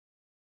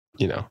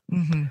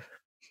 Mm-hmm.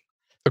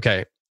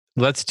 Okay,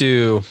 let's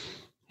do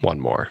one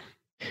more.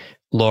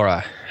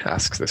 Laura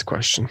asks this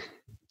question.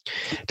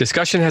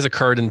 Discussion has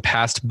occurred in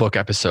past book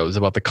episodes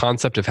about the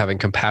concept of having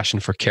compassion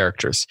for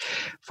characters.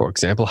 For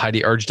example,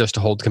 Heidi urged us to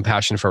hold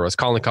compassion for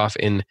Raskolnikov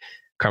in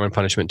crime and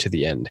punishment to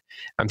the end.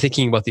 I'm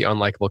thinking about the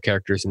unlikable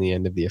characters in the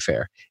end of the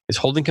affair. Is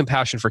holding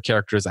compassion for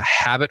characters a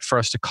habit for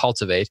us to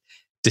cultivate,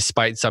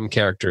 despite some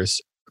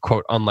characters'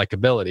 quote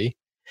unlikability?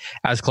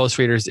 As close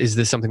readers, is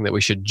this something that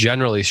we should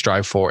generally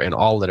strive for in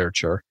all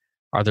literature?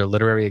 Are there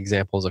literary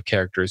examples of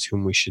characters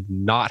whom we should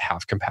not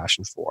have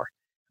compassion for,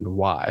 and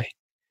why?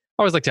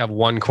 I always like to have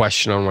one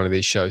question on one of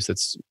these shows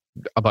that's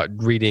about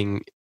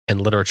reading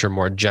and literature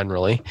more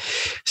generally.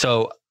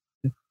 So,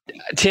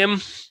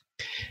 Tim,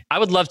 I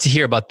would love to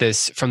hear about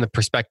this from the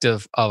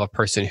perspective of a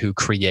person who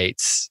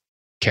creates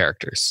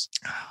characters.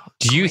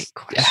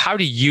 How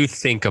do you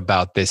think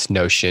about this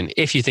notion,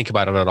 if you think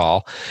about it at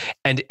all?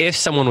 And if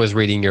someone was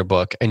reading your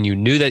book and you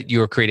knew that you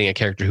were creating a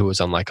character who was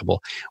unlikable,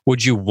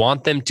 would you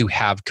want them to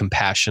have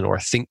compassion or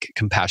think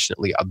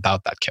compassionately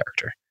about that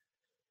character?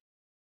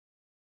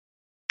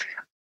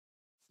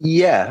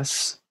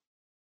 Yes.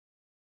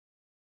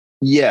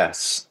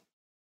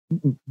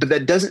 But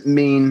that doesn't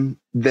mean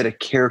that a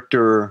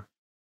character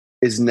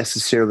is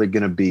necessarily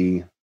going to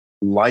be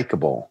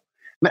likable.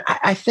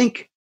 I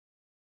think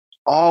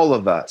all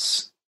of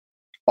us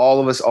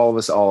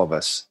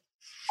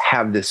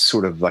have this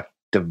sort of like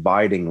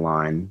dividing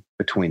line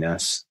between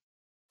us,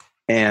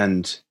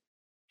 and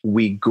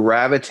we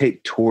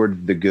gravitate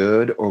toward the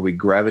good or we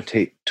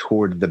gravitate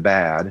toward the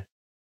bad.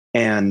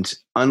 And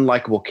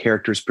unlikable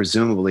characters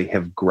presumably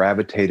have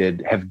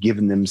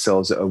given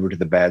themselves over to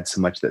the bad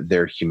so much that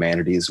their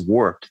humanity is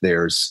warped.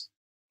 There's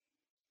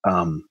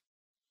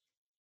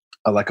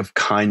a lack of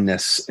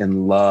kindness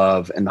and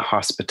love and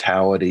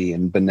hospitality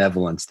and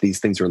benevolence. These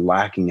things are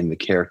lacking in the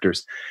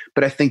characters.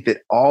 But I think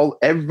that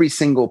every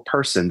single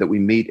person that we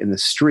meet in the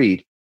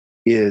street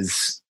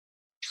is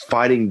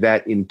fighting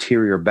that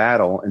interior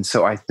battle. And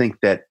so I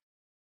think that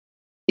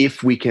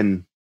if we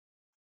can,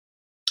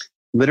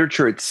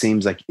 literature, it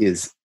seems like,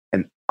 is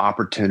an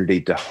opportunity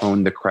to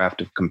hone the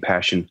craft of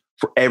compassion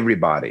for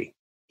everybody,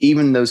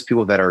 even those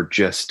people that are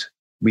just,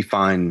 we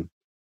find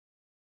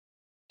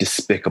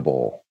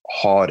despicable,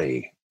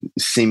 haughty,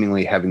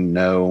 seemingly having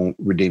no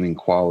redeeming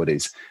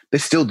qualities. They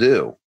still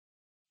do.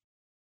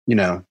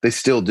 They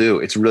still do.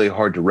 It's really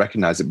hard to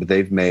recognize it, but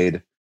they've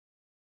made,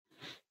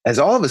 as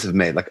all of us have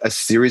made, like a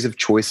series of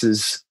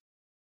choices,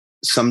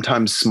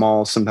 sometimes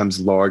small, sometimes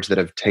large, that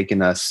have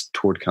taken us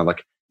toward kind of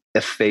like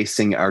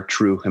effacing our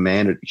true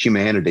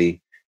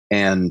humanity.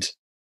 And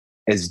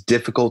as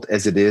difficult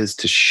as it is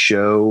to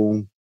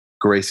show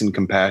grace and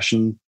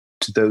compassion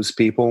to those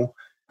people,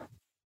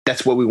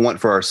 that's what we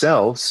want for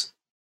ourselves.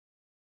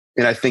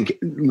 And I think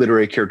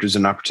literary characters are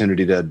an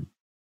opportunity to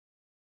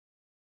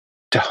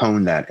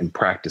hone that and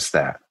practice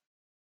that.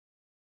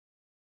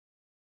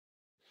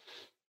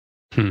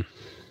 I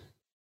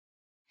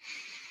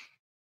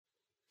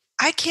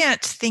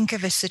can't think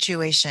of a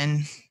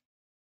situation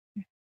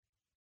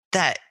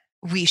that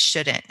we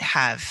shouldn't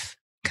have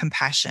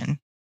compassion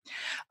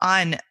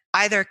on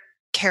either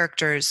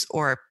characters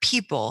or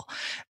people,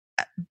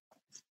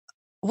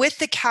 with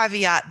the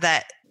caveat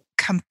that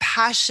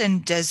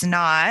compassion does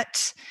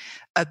not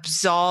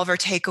absolve or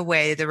take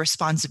away the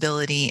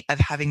responsibility of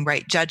having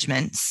right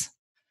judgments.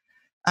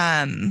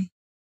 And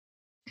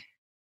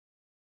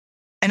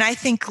I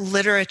think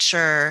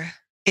literature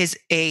is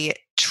a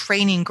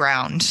training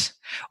ground,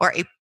 or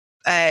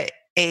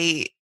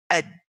a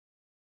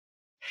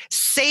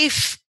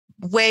safe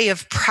way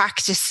of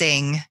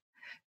practicing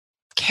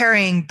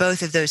carrying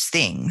both of those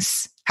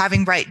things,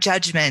 having right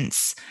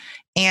judgments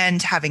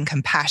and having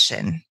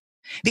compassion,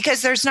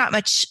 because there's not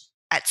much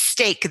at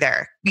stake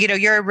there.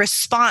 Your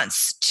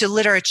response to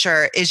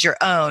literature is your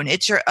own.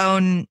 It's your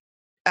own.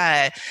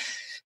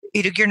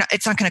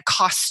 It's not going to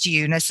cost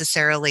you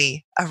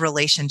necessarily a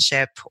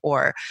relationship,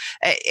 or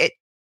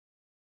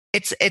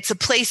it's a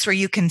place where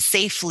you can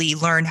safely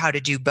learn how to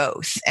do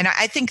both. And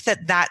I think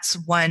that that's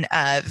one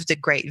of the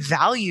great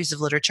values of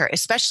literature,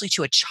 especially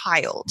to a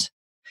child.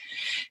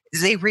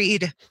 They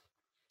read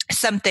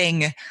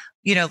something,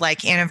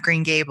 like Anne of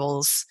Green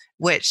Gables,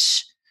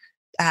 which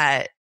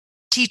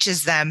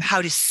teaches them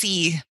how to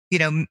see,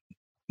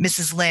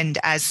 Mrs. Lynde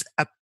as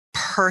a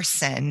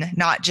person,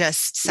 not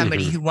just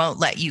somebody who won't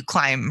let you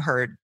climb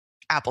her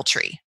apple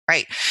tree,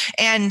 right?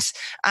 And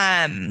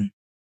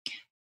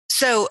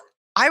so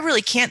I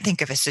really can't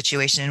think of a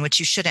situation in which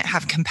you shouldn't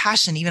have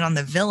compassion, even on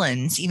the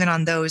villains, even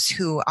on those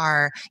who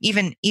are,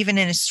 even in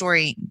a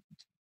story,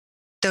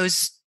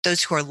 those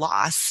who are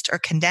lost or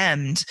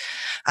condemned,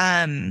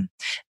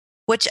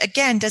 which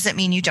again doesn't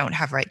mean you don't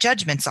have right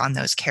judgments on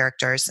those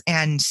characters,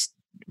 and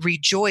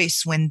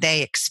rejoice when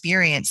they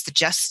experience the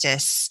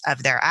justice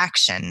of their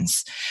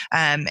actions,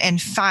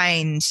 and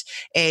find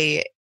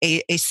a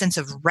sense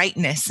of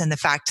rightness in the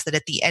fact that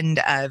at the end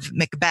of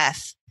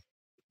Macbeth,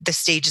 the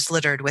stage is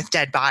littered with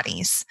dead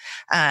bodies,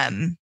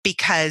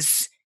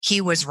 because he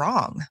was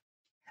wrong.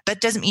 But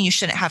it doesn't mean you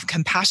shouldn't have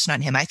compassion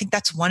on him. I think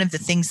that's one of the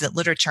things that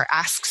literature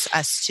asks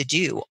us to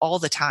do all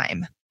the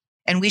time,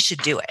 and we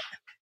should do it.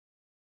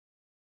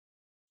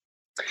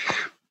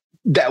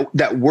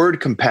 That word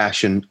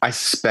compassion, I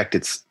suspect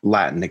it's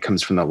Latin. It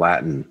comes from the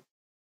Latin.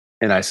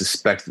 And I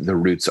suspect that the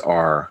roots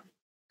are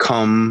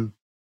cum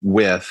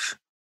with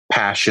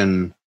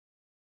passion,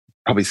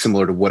 probably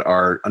similar to what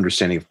our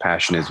understanding of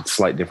passion is, with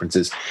slight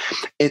differences.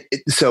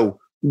 So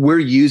we're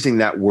using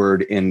that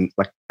word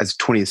as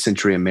 20th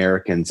century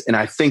Americans. And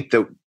I think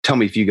that, tell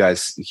me if you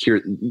guys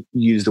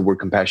use the word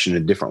compassion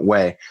in a different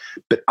way,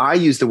 but I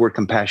use the word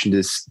compassion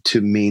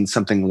to mean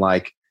something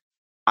like,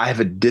 I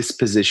have a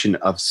disposition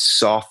of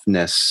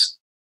softness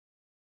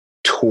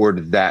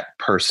toward that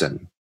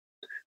person,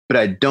 but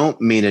I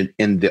don't mean it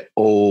in the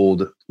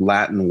old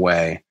Latin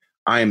way.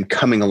 I am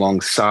coming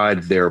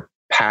alongside their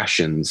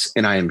passions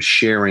and I am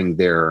sharing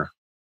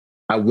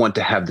I want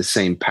to have the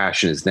same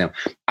passion as them.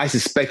 I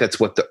suspect that's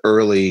what the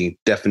early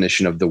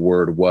definition of the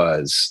word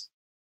was,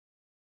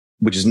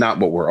 which is not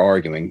what we're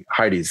arguing.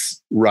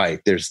 Heidi's right.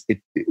 There's a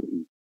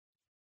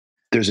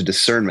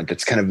discernment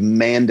that's kind of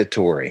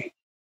mandatory.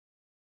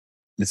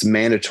 It's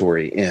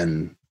mandatory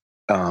in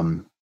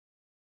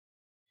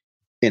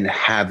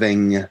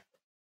having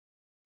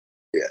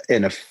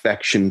an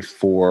affection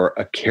for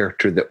a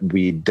character that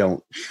we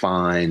don't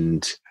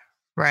find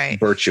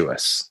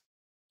virtuous.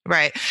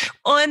 Right.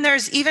 Well, and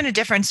there's even a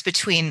difference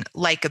between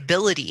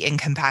likability and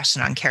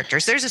compassion on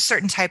characters. There's a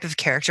certain type of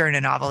character in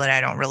a novel that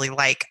I don't really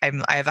like. I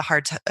have a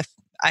hard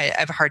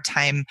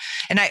time.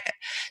 And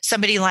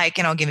somebody like,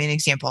 and I'll give you an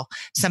example,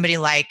 somebody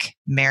like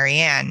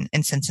Marianne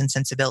in Sense and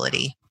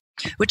Sensibility,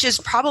 which is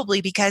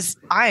probably because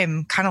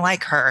I'm kind of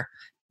like her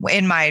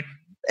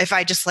if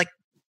I just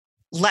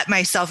let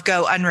myself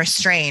go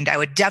unrestrained, I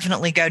would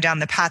definitely go down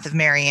the path of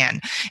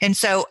Marianne. And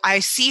so I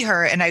see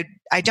her and I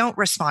don't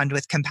respond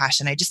with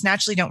compassion. I just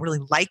naturally don't really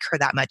like her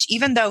that much,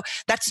 even though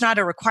that's not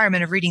a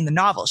requirement of reading the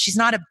novel. She's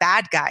not a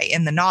bad guy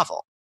in the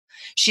novel.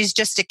 She's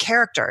just a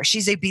character.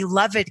 She's a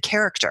beloved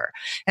character.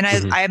 And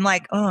I'm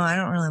like, oh, I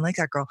don't really like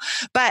that girl.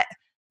 But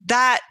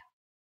that's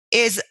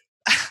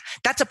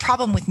a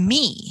problem with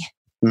me.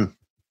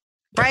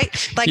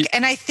 Right?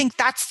 And I think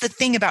that's the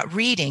thing about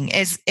reading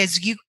is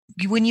you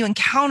when you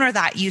encounter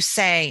that, you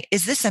say,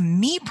 is this a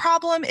me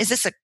problem? Is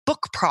this a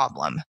book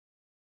problem?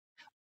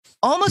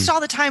 Almost all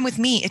the time with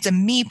me, it's a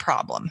me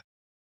problem.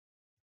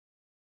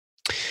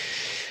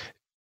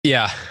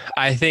 Yeah.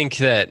 I think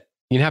that,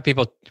 how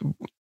people,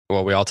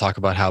 we all talk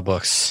about how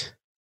books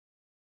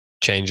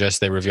change us.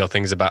 They reveal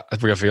things about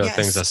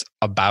us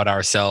about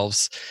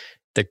ourselves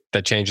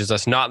that changes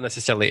us, not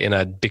necessarily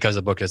because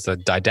the book is the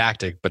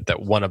didactic, but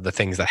that one of the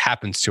things that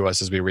happens to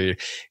us as we read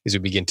is we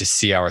begin to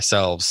see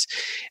ourselves.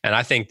 And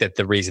I think that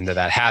the reason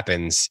that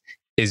happens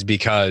is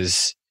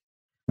because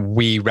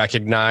we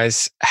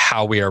recognize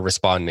how we are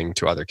responding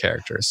to other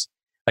characters.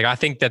 I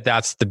think that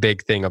that's the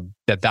big thing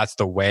that's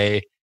the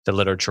way the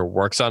literature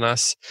works on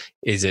us,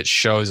 is it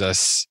shows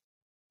us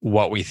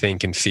what we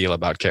think and feel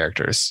about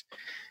characters.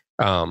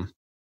 And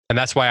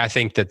that's why I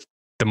think that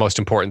the most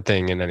important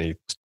thing in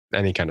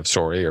any kind of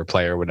story or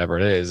play or whatever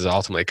it is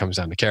ultimately comes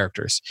down to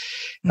characters.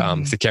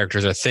 If the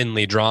characters are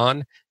thinly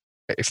drawn,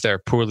 if they're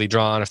poorly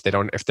drawn,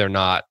 if they're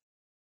not,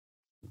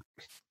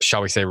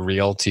 shall we say,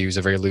 real, to use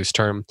a very loose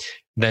term,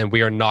 then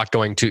we are not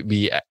going to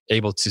be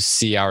able to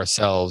see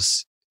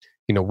ourselves.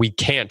 We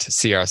can't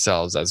see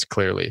ourselves as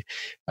clearly.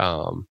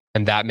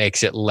 And that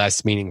makes it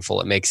less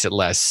meaningful. It makes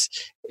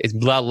it's a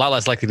lot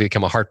less likely to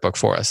become a heart book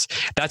for us.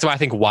 That's why I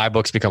think why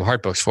books become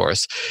heart books for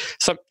us.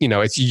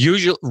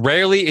 It's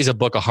rarely is a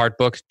book a heart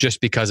book just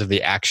because of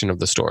the action of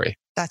the story.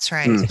 That's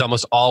right. It's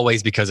almost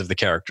always because of the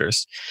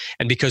characters,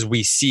 and because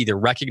we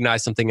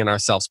recognize something in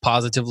ourselves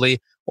positively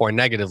or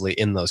negatively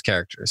in those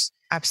characters.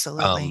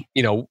 Absolutely.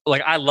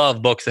 I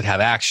love books that have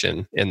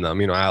action in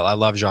them. I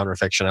love genre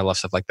fiction. I love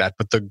stuff like that.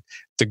 But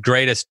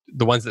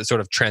the ones that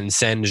sort of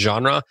transcend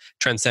genre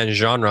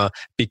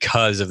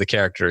because of the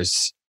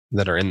characters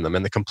that are in them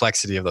and the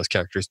complexity of those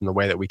characters and the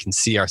way that we can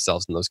see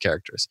ourselves in those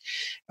characters.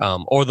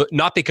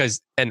 Not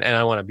because, and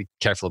I want to be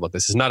careful about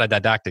this, it's not a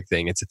didactic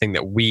thing. It's a thing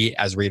that we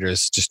as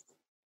readers just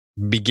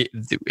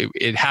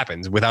it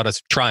happens without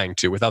us trying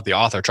to, without the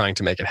author trying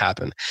to make it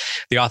happen.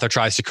 The author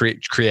tries to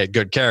create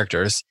good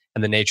characters,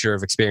 and the nature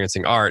of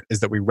experiencing art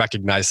is that we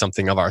recognize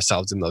something of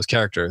ourselves in those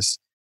characters.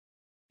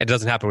 It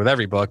doesn't happen with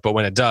every book, but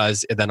when it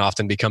does, it then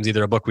often becomes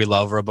either a book we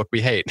love or a book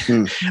we hate,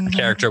 a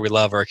character we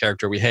love or a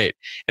character we hate.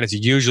 And it's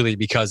usually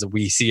because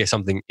we see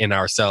something in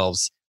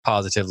ourselves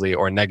positively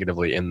or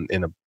negatively in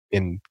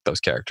those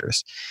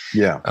characters.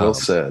 Yeah, well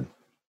said.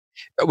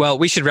 Well,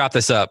 we should wrap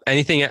this up.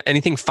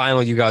 Anything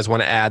final you guys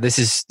want to add? This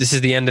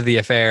is the end of the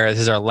affair. This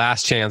is our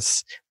last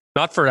chance,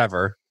 not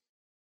forever,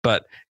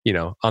 but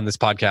on this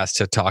podcast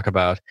to talk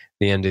about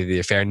the end of the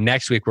affair.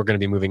 Next week, we're going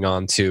to be moving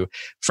on to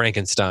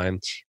Frankenstein.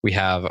 We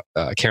have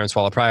Karen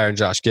Swallow-Prior and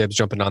Josh Gibbs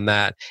jumping on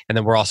that. And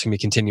then we're also going to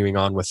be continuing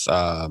on with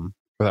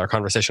our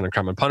conversation on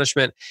Crime and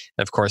Punishment.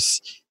 And of course,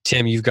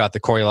 Tim, you've got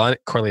the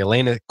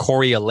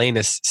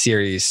Coriolanus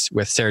series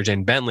with Sarah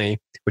Jane Bentley,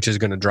 which is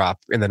going to drop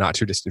in the not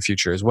too distant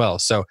future as well.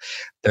 So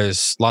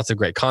there's lots of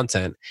great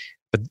content,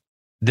 but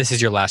this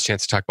is your last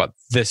chance to talk about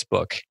this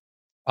book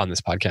on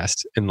this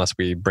podcast, unless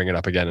we bring it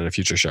up again in a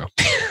future show.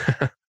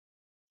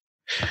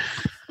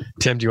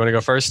 Tim, do you want to go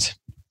first?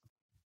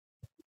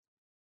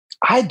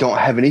 I don't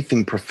have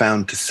anything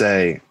profound to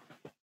say.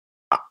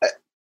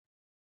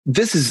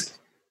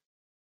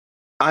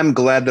 I'm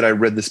glad that I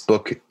read this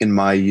book in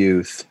my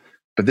youth,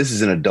 but this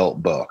is an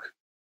adult book.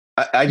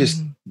 I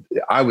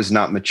was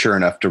not mature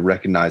enough to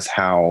recognize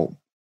how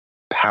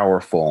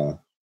powerful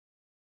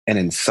and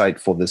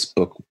insightful this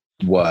book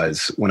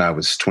was when I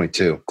was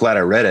 22. Glad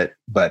I read it,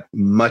 but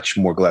much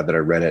more glad that I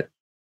read it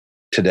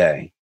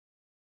today.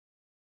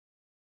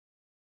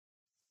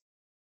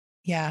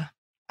 Yeah.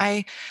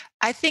 I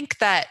think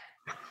that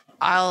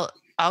I'll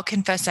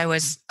confess I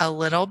was a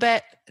little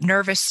bit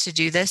nervous to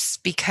do this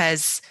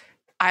because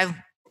I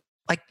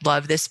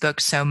love this book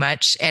so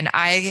much, and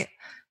I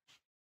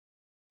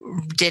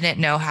didn't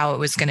know how it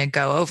was going to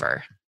go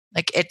over.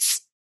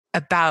 It's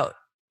about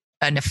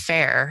an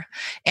affair,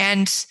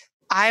 and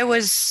I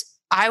was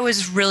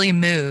really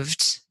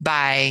moved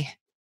by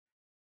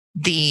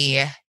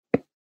the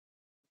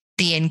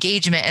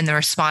engagement and the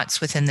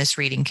response within this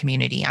reading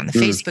community on the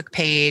Facebook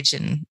page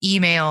and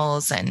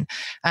emails, and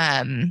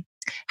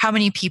how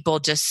many people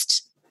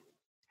just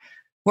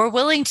were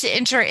willing to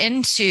enter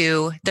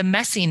into the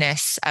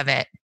messiness of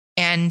it,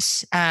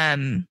 and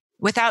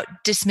without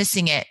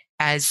dismissing it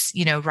as,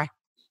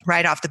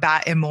 right off the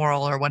bat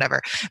immoral or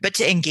whatever, but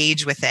to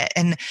engage with it.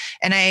 And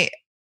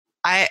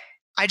I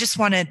just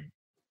want to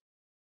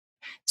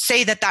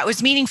say that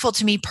was meaningful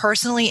to me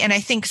personally, and I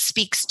think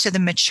speaks to the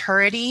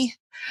maturity,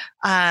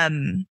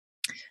 and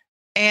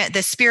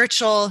the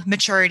spiritual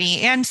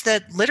maturity and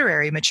the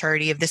literary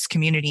maturity of this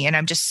community. And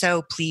I'm just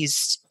so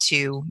pleased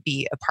to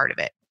be a part of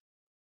it.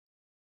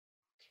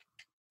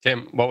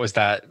 Tim, what was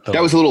that?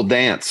 That was a little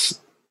dance.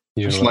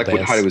 Just like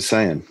what Heidi was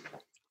saying.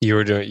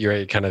 You're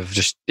kind of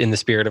just in the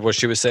spirit of what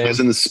she was saying? I was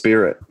in the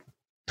spirit.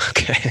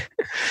 Okay.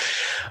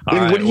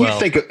 What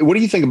do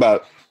you think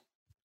about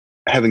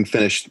having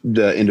finished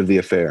the end of the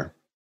affair?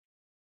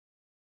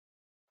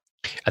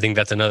 I think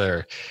that's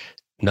another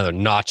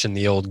notch in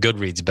the old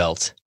Goodreads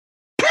belt.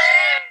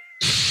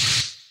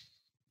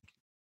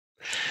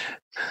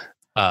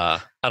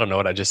 I don't know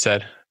what I just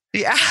said.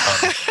 Yeah.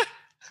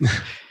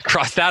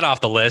 Cross that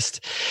off the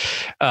list.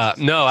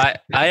 No,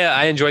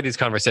 I enjoy these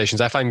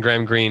conversations. I find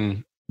Graham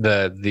Greene,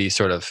 the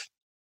sort of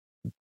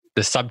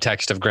the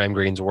subtext of Graham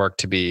Greene's work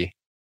to be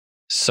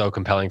so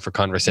compelling for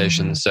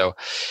conversations. So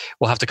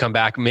we'll have to come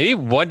back. Maybe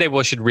one day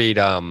we should read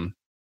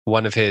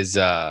one of his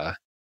not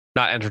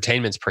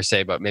entertainments per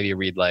se, but maybe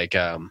read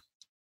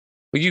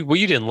well,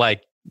 you didn't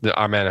like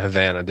Our Man in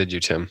Havana, did you,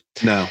 Tim?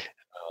 No.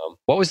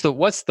 What's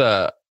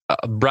the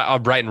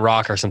Brighton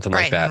Rock or something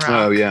like that? Rock.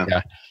 Oh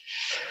yeah.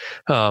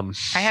 I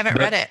haven't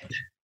read it.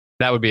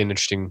 That would be an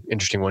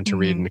interesting one to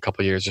read in a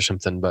couple of years or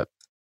something. But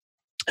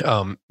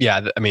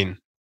yeah, I mean,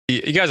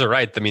 you guys are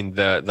right. I mean,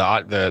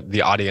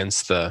 the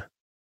audience, the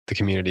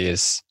community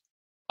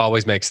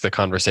always makes the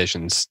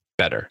conversations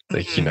better.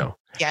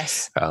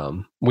 Yes.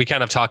 We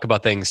kind of talk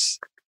about things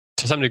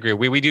to some degree.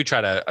 We do try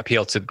to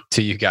appeal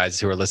to you guys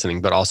who are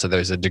listening, but also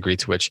there's a degree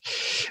to which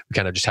we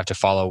kind of just have to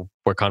follow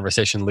where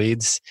conversation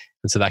leads.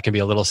 And so that can be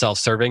a little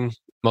self-serving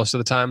most of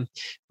the time,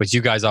 but you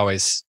guys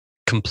always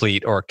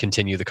complete or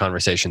continue the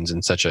conversations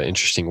in such an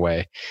interesting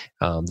way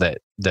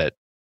that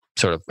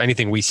sort of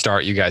anything we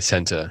start, you guys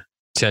tend to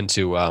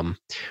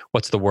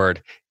what's the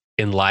word?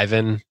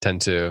 Enliven,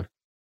 tend to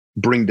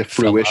bring to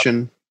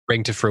fruition,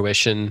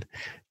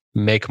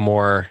 make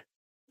more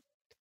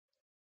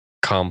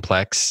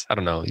complex. I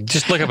don't know.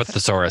 Just look up a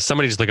thesaurus.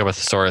 Somebody just look up a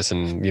thesaurus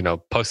and,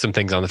 post some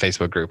things on the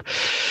Facebook group.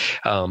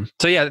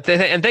 So yeah,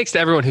 and thanks to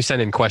everyone who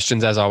sent in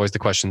questions. As always, the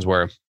questions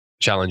were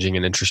challenging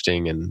and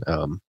interesting and,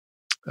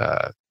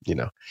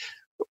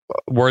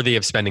 worthy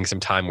of spending some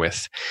time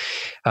with.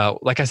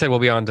 Like I said, we'll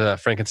be on to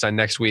Frankenstein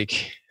next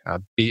week.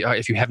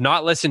 If you have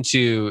not listened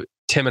to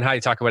Tim and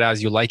Heidi talk about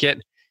As You Like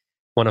It,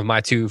 one of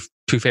my two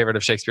favorite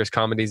of Shakespeare's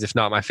comedies, if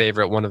not my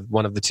favorite, one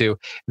of the two,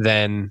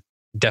 then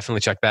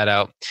definitely check that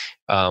out.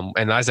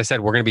 And as I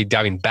said, we're going to be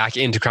diving back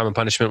into Crime and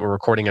Punishment. We're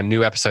recording a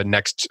new episode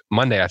next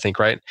Monday, I think,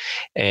 right?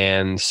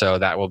 And so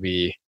that'll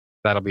be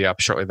up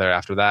shortly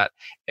thereafter that.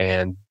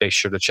 And be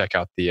sure to check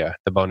out the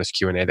bonus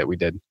Q&A that we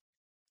did.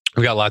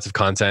 We got lots of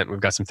content.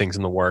 We've got some things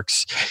in the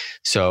works.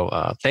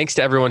 So thanks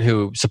to everyone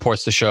who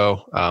supports the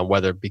show,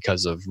 whether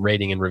because of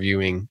rating and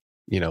reviewing,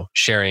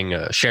 sharing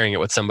it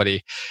with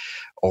somebody,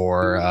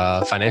 or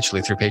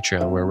financially through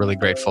Patreon. We're really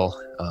grateful.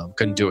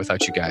 Couldn't do it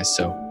without you guys.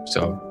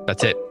 So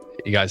that's it.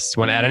 You guys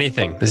want to add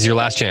anything? This is your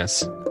last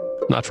chance.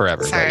 Not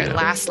forever. Sorry, but,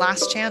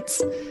 last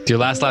chance. It's your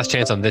last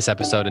chance on this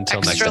episode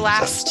until next episode.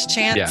 Last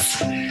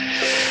chance.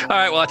 Yeah. All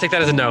right. Well, I'll take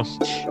that as a no.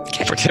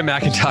 Okay. For Tim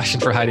McIntosh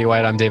and for Heidi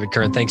White, I'm David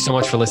Kern. Thanks so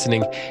much for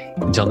listening.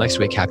 Until next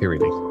week, happy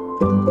reading.